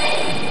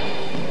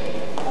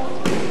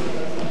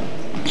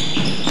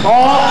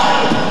 Ball.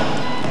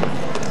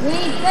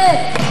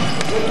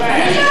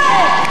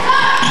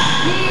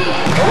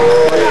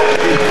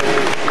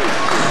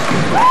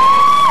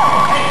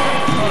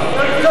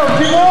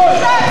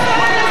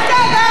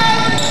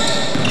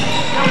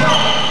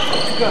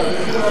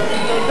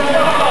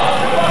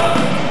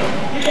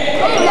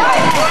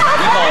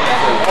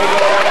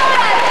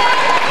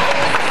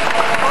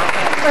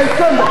 Hey,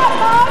 come on.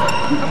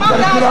 Come on,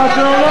 get out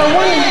there on that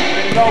wing.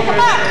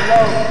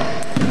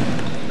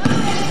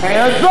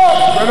 Hands up.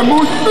 Better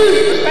move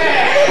speed.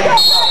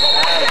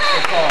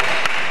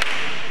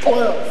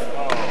 12.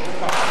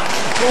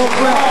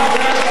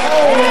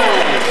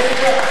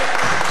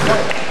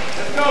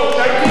 Let's go,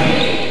 13.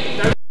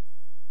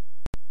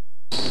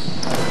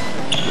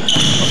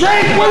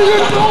 Jake, what are you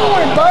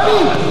doing,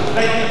 buddy?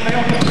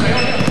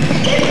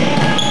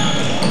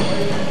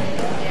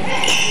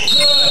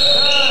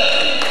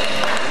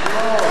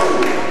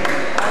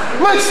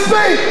 Let's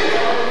speak.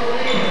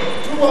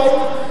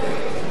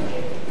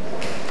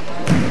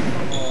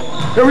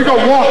 Here we go,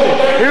 walking.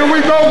 Here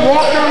we go,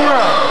 walking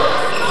around.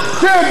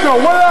 Timbo,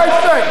 what did I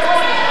say?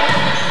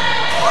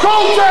 Go,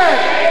 Jack!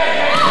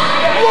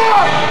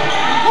 Look!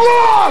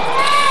 Look!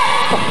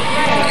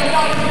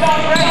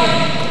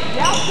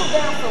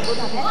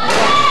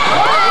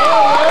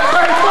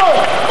 Hey, go!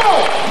 Go!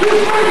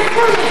 He's ready,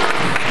 ready!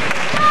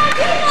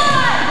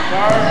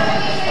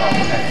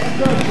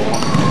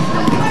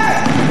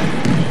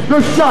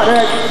 Good shot,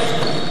 Ed.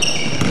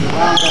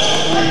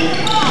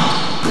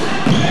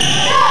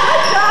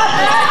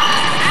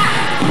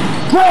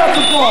 Grab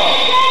the ball.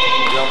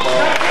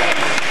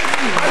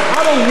 I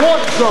don't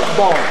want jump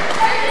ball.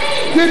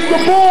 Get the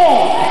ball.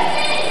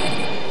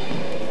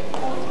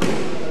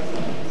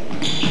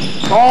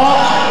 Ball.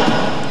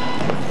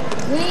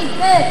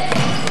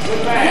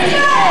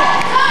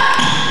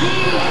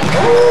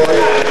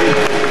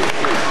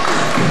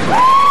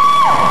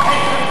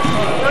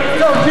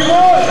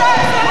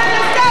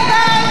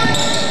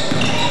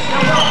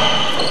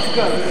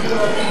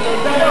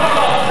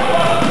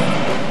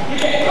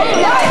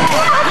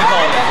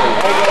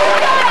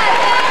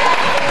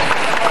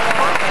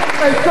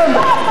 Hey, come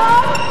on.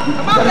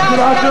 Get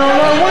out there on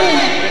that wing.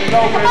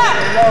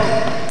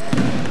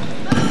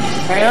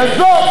 Hands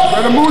up.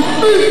 Better move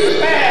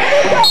speed.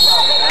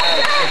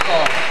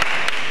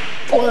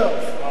 12.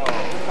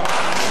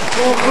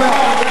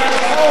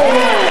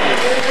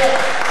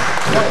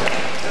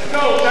 Let's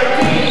go,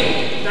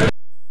 13.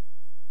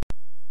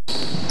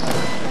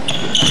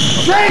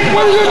 Jake,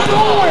 what are you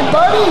doing,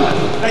 buddy?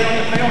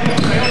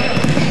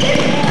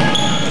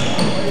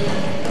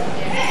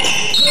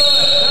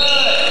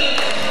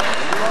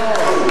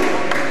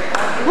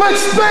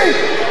 Let's speak.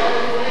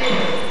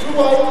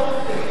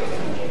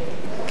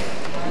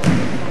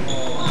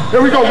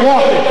 Here we go,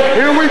 walking.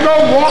 Here we go,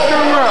 walking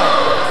around.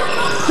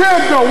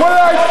 Timbo, what did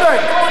I say?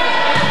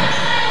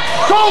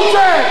 Go,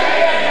 Jack!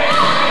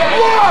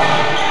 Look!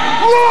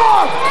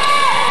 Look!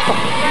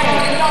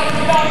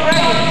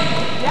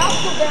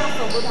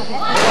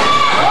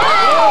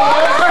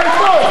 Hey,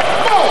 go!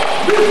 Go!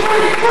 He's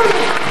ready,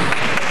 ready!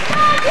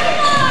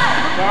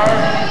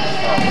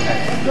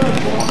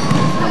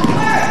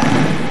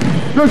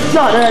 Good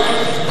shot, Ed.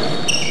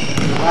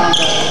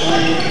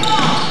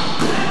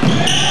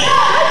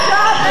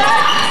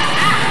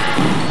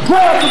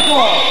 Grab the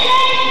ball.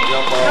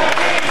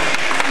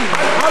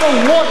 I don't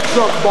want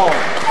jump ball.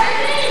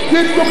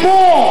 Get the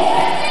ball.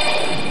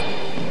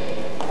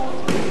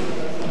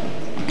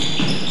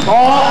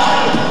 Ball.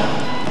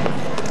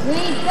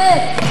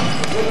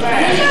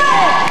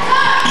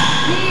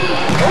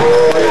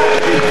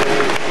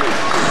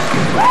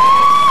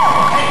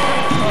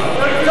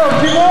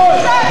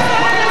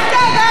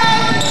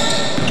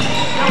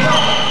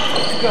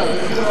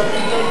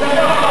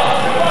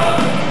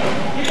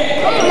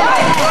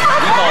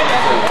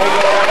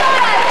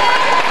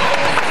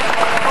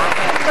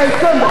 Hey,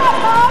 come on.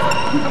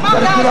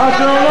 Get out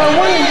there on that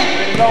wing.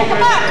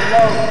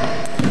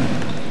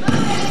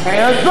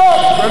 Hands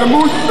up. Better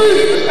move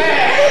speed.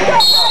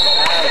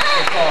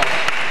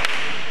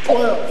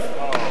 12.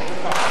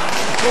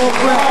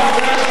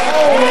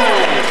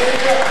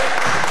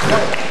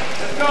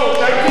 Let's go,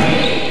 13.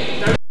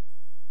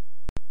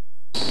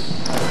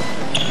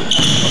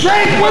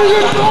 Jake, what are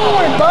you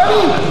doing,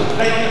 buddy?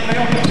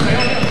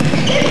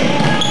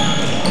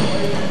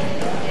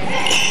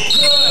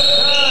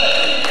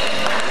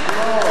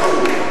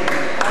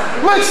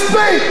 Let's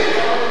speak.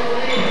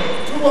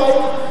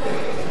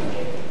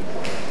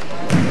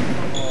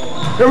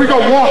 Here we go,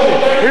 walking.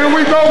 Here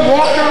we go,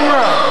 walking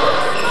around.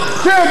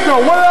 Timbo,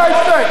 what did I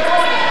say?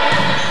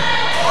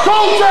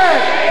 Colton!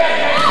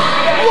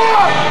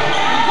 Look!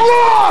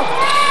 Look!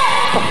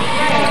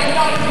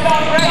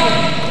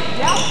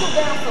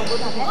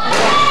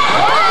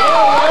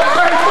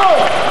 Hey, go!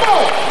 Go!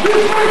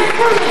 He's ready,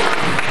 ready!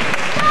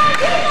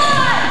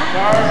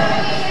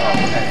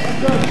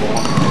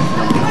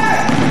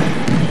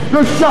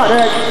 Good shot,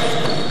 Ed.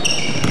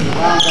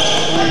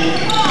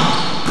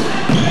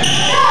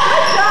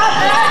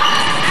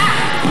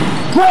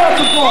 Grab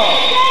the ball.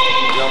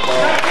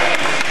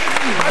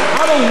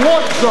 I don't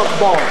want jump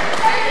ball.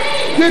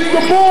 Get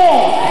the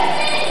ball.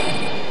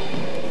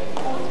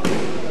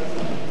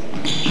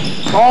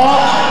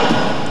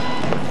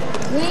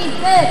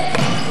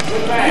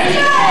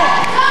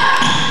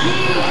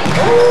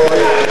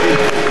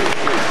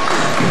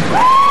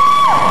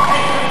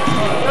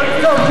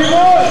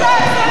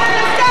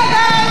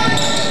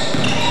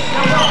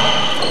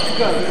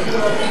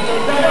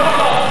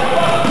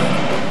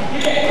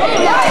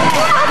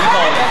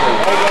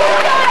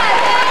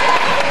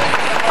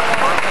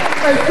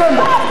 Hey, come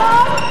on.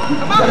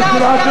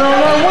 Get out there on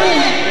that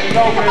wing.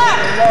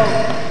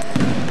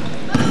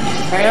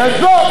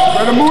 Hands up.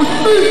 Better move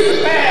speed.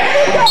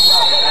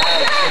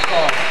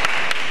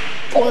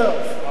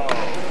 12.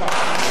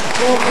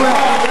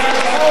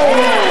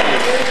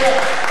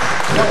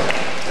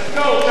 Let's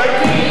go,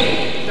 13.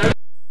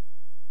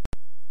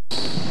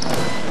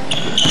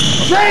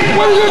 Jake,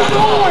 what are you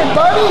doing,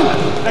 buddy?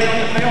 Stay on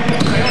him.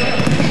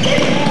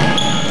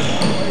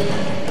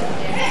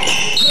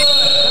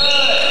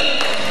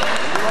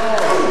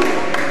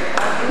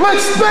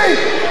 Let's speak.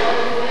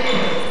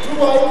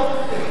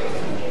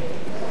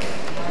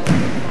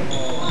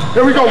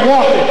 Here we go,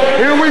 walking.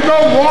 Here we go,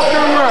 walking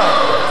around.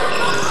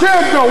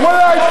 Timbo, what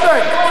did I say?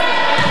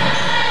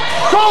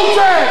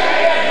 Colton!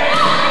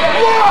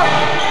 Look!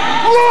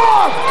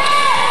 Look!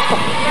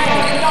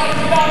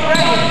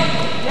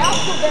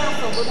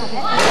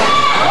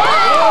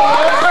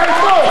 Hey,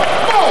 go!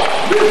 Go!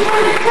 He's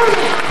ready,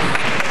 ready!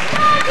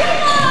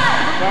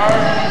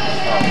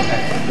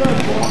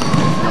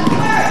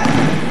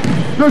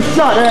 Good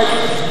shot, Ed.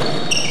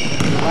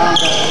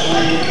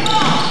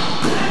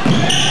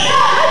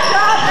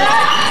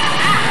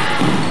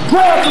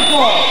 Grab the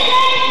ball.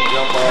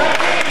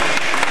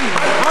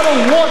 I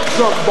don't want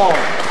jump ball.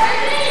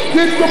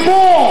 Get the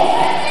ball.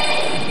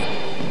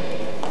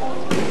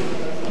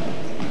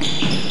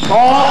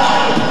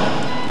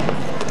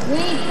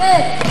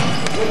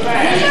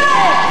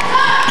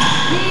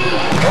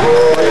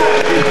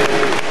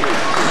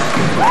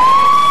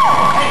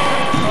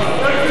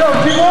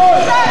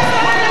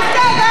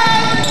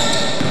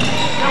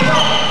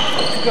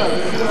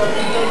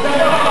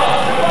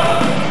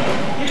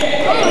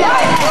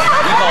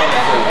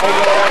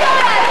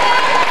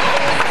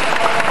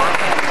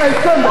 Hey,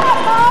 come on.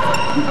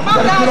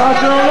 Get out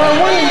there on that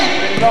wing.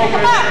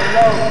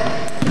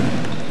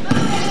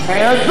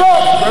 Hands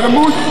up. Better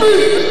move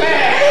speed.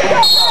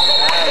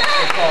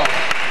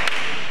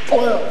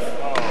 12.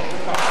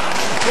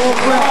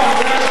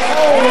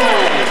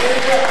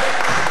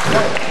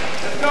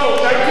 Let's go,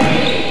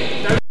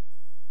 13.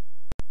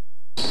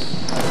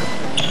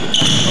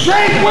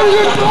 Jake, what are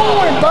you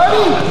doing,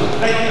 buddy?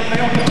 Stay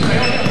on him.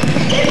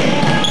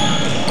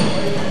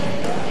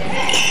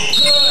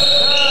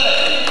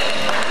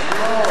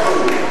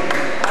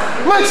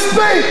 Let's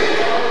speak.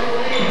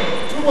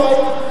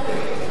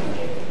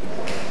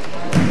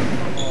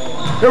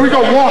 Here we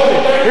go,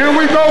 walking. Here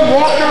we go,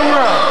 walking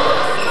around.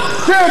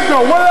 Timbo,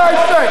 what did I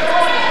say?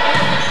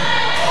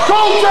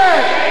 Colton!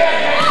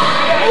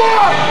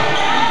 Look!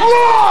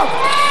 Look!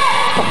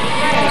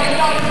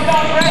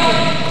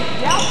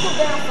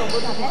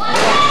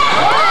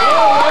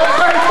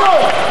 Hey, go!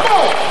 Go!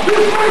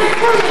 He's ready,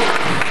 ready!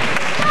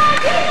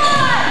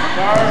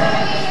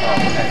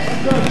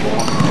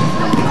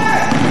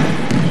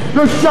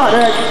 Good shot,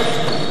 Ed.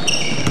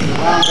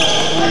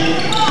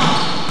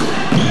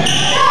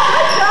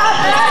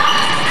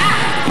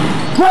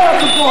 Grab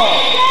the ball.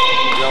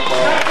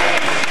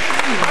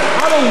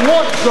 I don't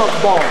want jump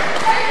ball.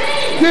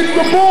 Get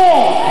the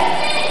ball.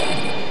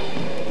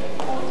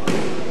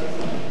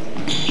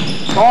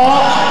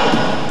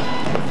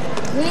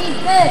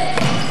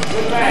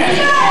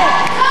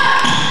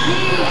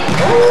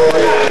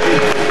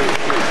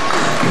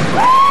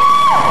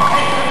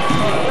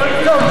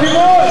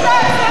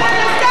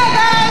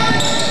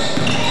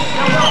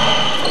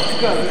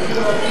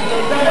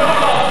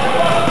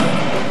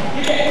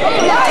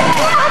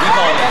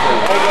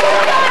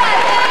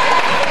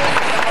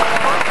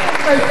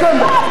 Hey,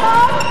 come on.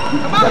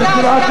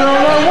 Get out there on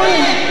that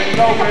wing.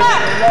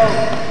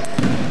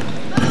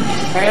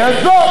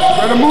 Hands up.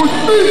 Better move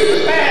speed.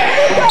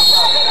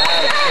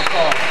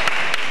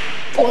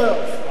 12.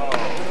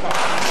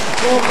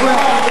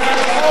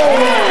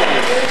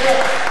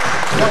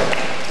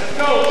 Let's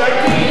go,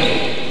 13.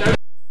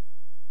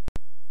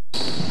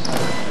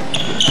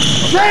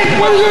 Jake,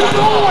 what are you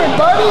doing,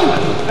 buddy?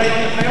 Stay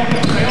on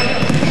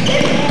him.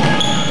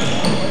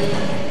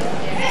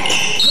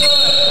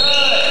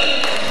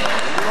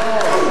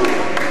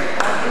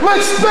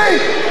 Let's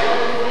think.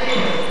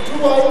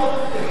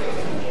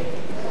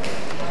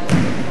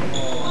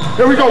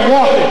 Here we go,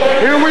 walking.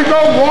 Here we go,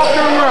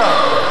 walking around.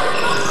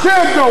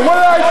 Timbo, what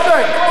did I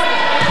say?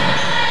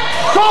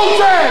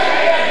 Sultan!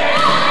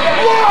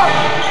 Look!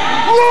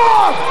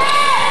 Look!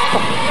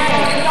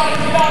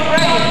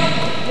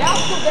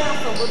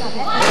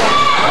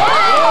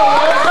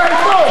 Hey,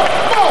 go!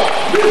 Go!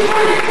 He's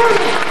ready,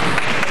 ready!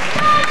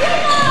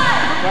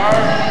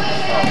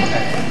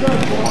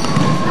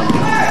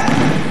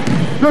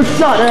 Good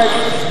shot, Ed.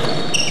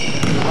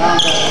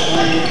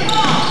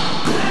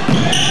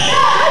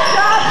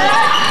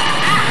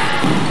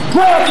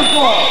 Grab the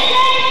ball.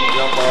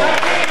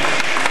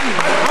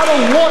 I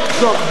don't want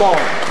jump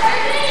ball.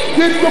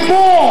 Get the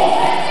ball.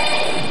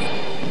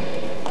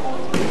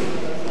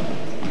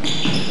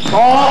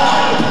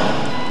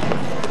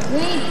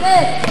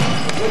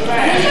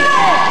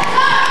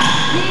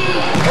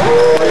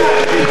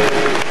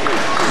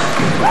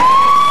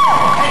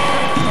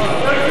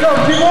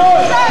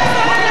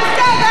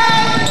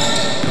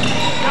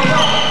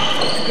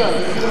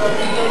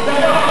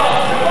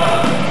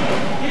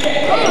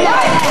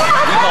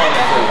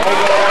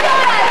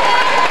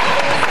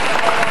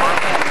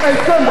 Hey,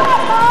 come on.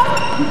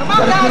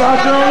 Get out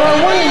there on that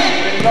wing.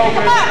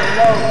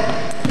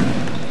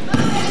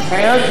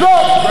 Hands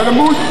up. Better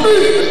move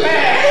speed.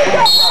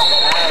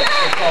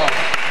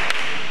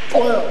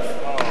 12.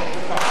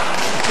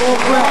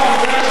 Let's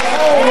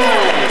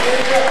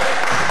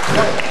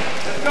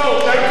go.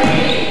 13.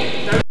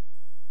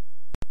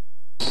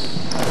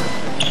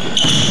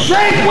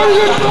 Jake, what are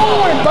you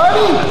doing,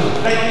 buddy?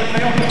 Stay on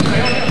him.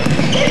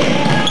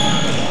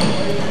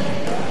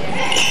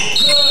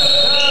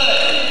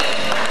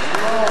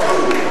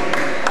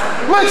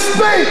 Let's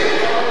think.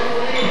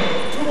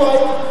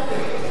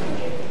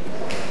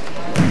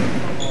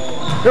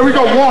 Here we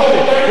go,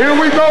 walking. Here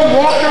we go,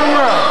 walking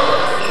around.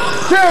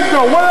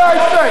 Timbo, what did I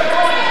say?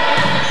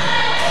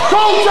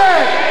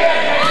 Sultan!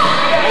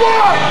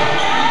 Look!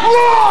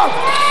 Look!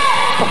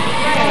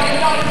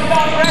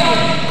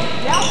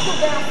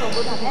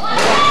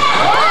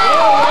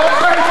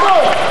 Hey, go!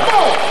 Go!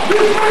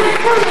 He's ready,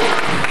 ready!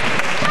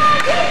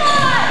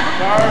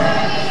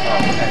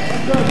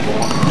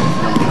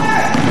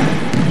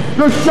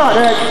 Good shot,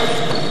 Ed.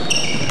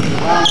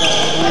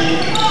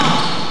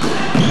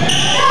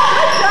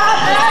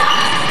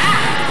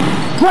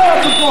 Grab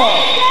the ball.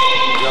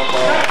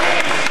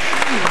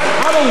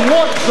 I don't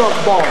want jump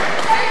ball.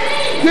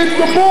 Get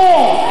the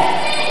ball.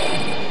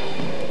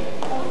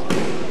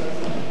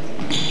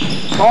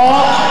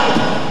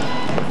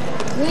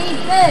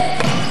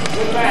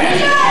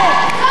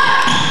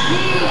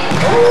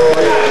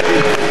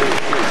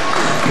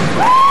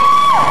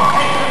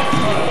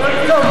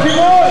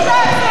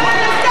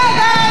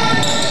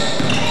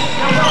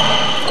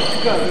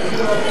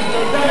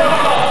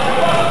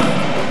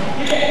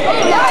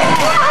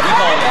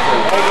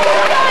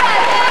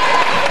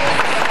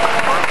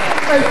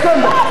 Hey,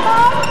 come on.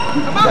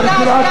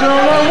 Get out there on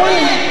that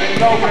wing.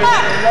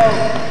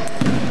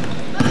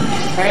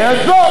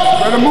 Hands up.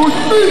 Better move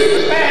speed.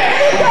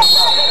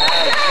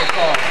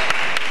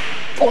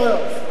 12.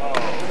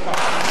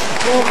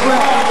 Let's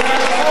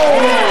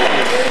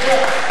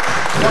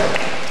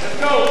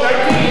go.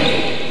 13.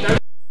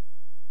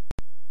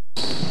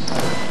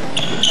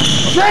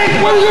 Jake,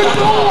 what are you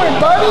doing,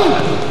 buddy?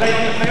 Stay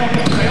on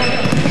him.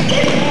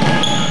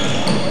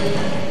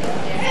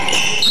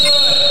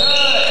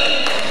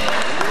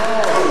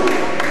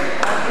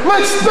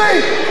 Let's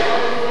think.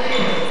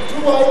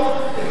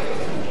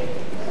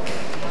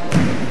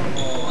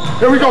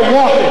 Here we go,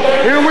 walking.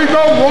 Here we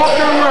go,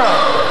 walking around.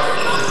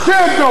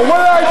 Timbo, what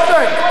did I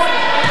say?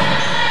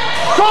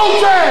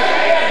 Sultan!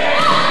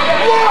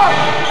 Look!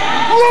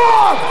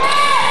 Look!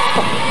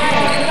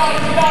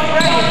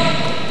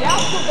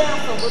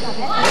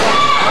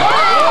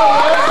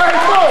 Hey,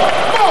 go!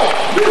 Go!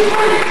 He's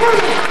ready,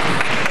 ready!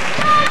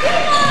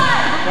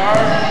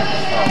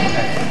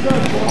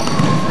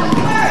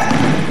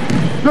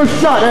 Good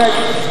shot, Ed.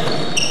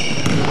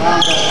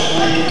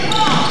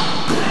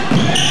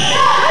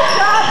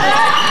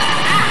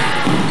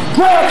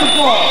 Grab the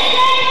ball.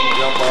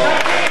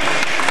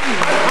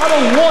 I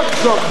don't want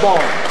jump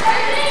ball.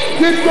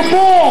 Get the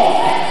ball.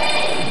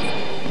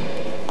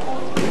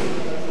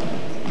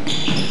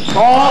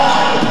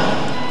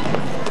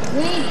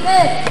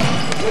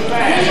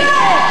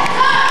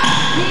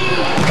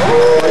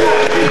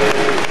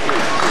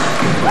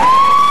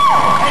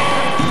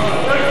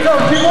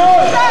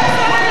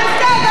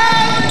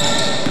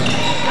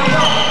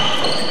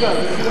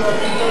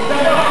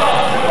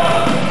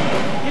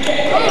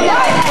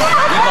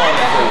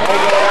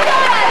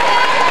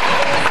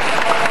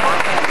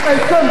 Hey,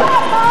 come on.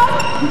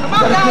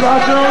 Get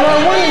out there on that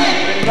wing.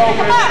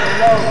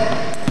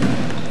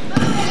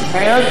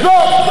 Hands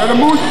up. Better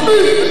move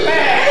speed.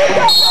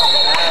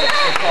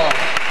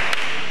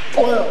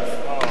 12.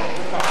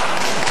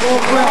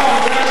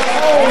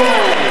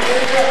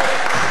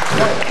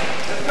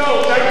 Let's go.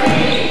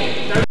 13.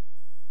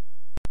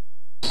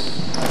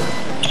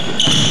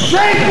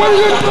 Jake, what are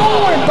you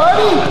doing,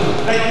 buddy?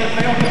 Stay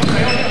on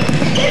him.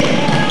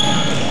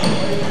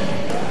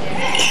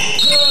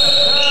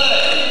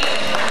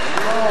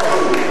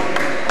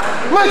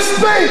 Let's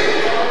stay.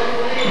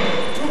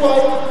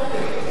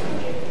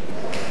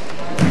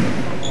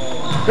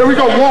 Here we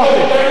go,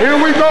 walking. Here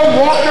we go,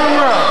 walking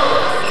around.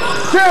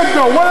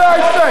 Tempo, what did I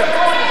say?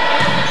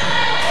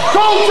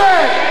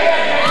 Colton!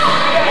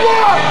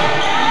 Look!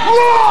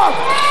 Look!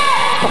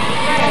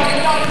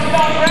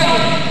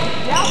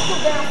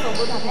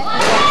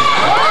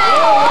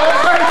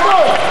 Hey, go!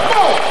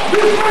 Go!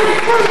 He's ready,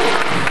 ready!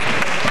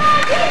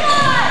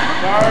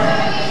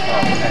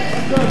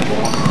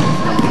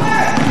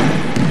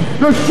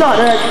 Good shot,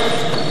 Ed.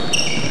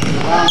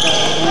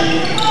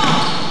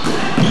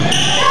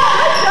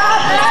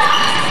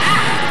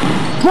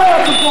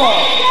 Grab the ball.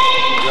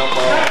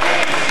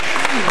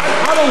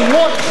 I don't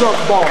want jump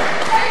ball.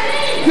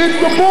 Get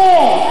the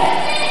ball.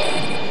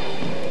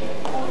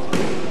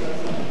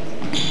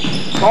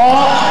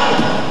 Ball.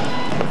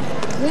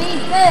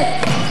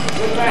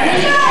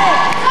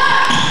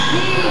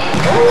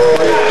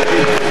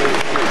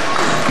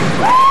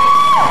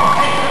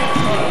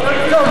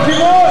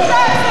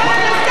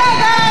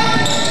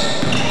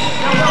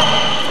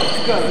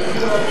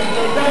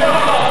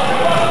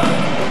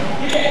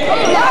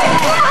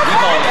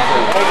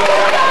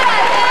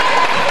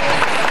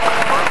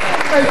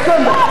 Hey,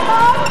 come on.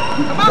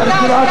 Gotta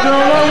get out there on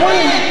that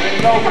wing.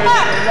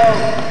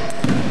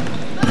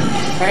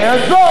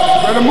 Hands up.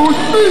 Better move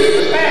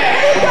speed.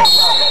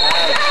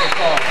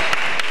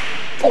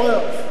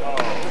 12.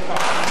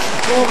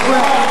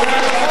 Let's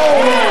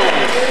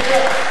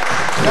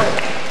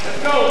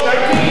go.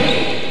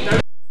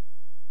 13.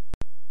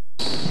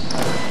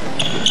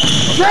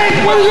 Jake,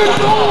 what are you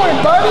doing,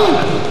 buddy?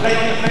 Stay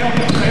on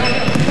him.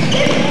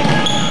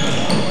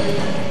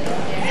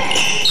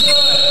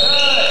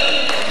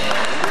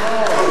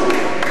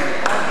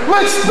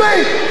 Let's stay.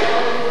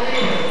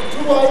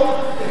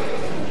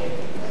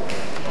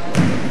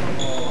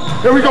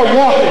 Here we go,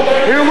 walking.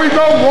 Here we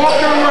go,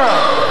 walking around.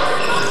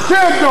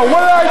 Tempo,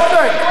 what did I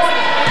say?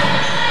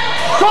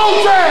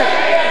 Colton!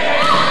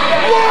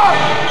 Look!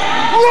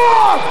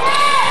 Look!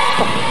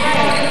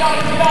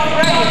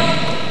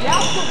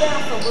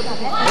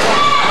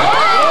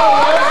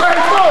 Hey,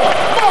 go!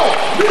 Go!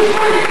 He's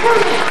ready,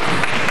 ready!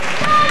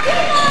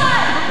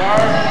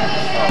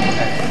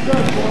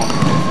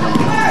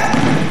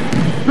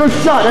 Good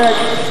shot, Ed.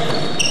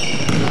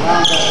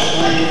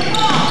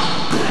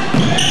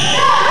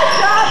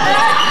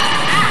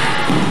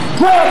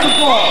 Grab the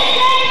ball.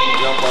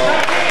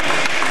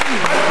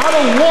 I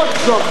don't want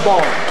jump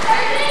ball.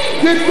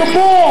 Get the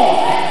ball.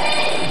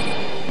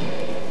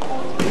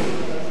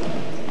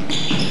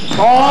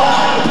 Ball.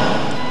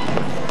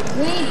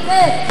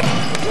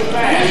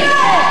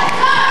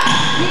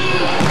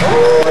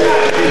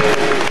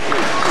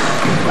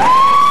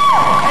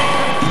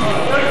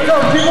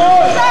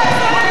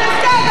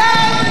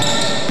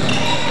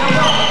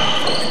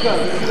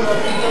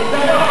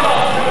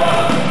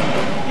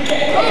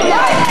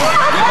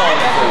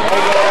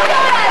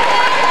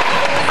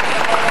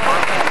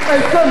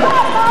 Hey, come on.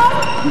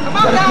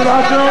 Gotta get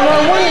out there on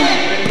that wing.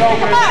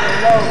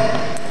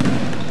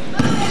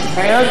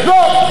 Hands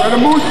up. Better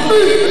move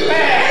speed.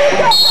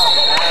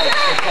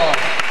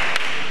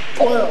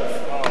 12.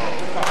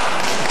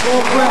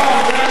 Let's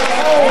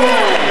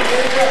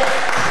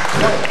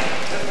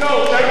go.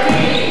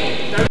 13.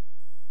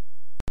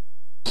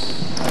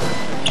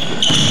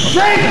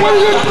 Jake, what are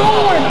you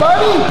doing,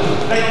 buddy?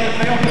 Stay on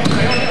him.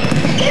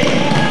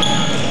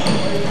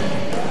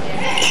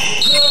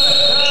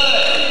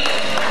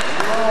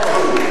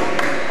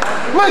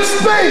 Let's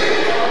stay.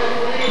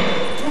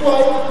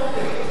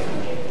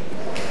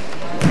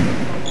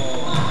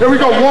 Here we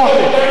go,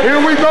 walking. Here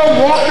we go,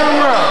 walking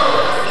around.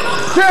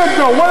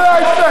 Tempo, what did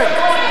I say?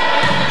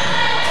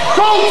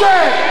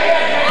 Colton!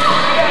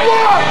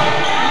 Look!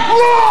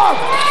 Look!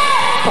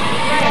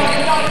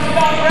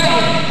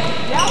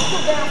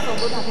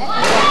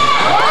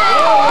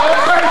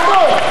 Hey,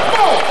 go!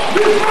 Go!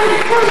 He's ready,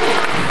 ready!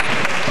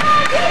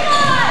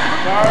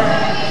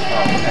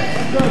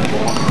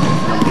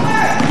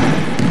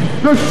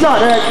 Good shot,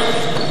 Ed.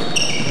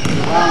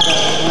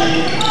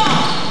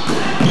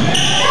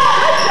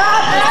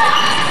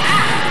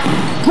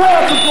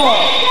 Grab the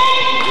ball.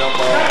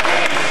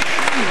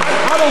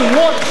 I don't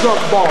want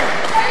jump ball.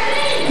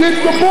 Get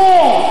the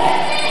ball.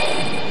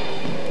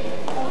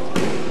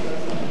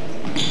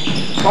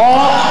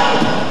 Ball.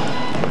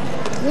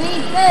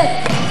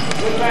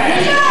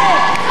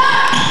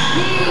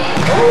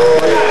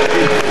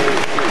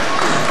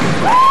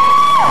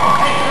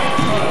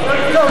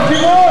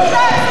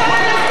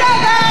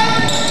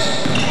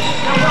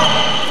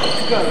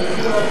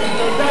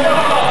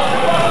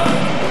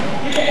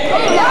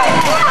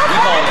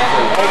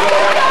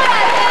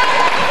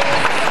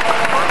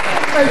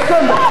 Hey,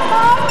 come on.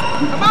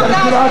 Gotta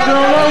get out there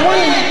on that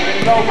wing.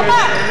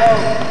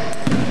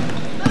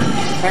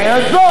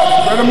 Hands up.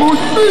 Better move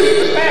speed.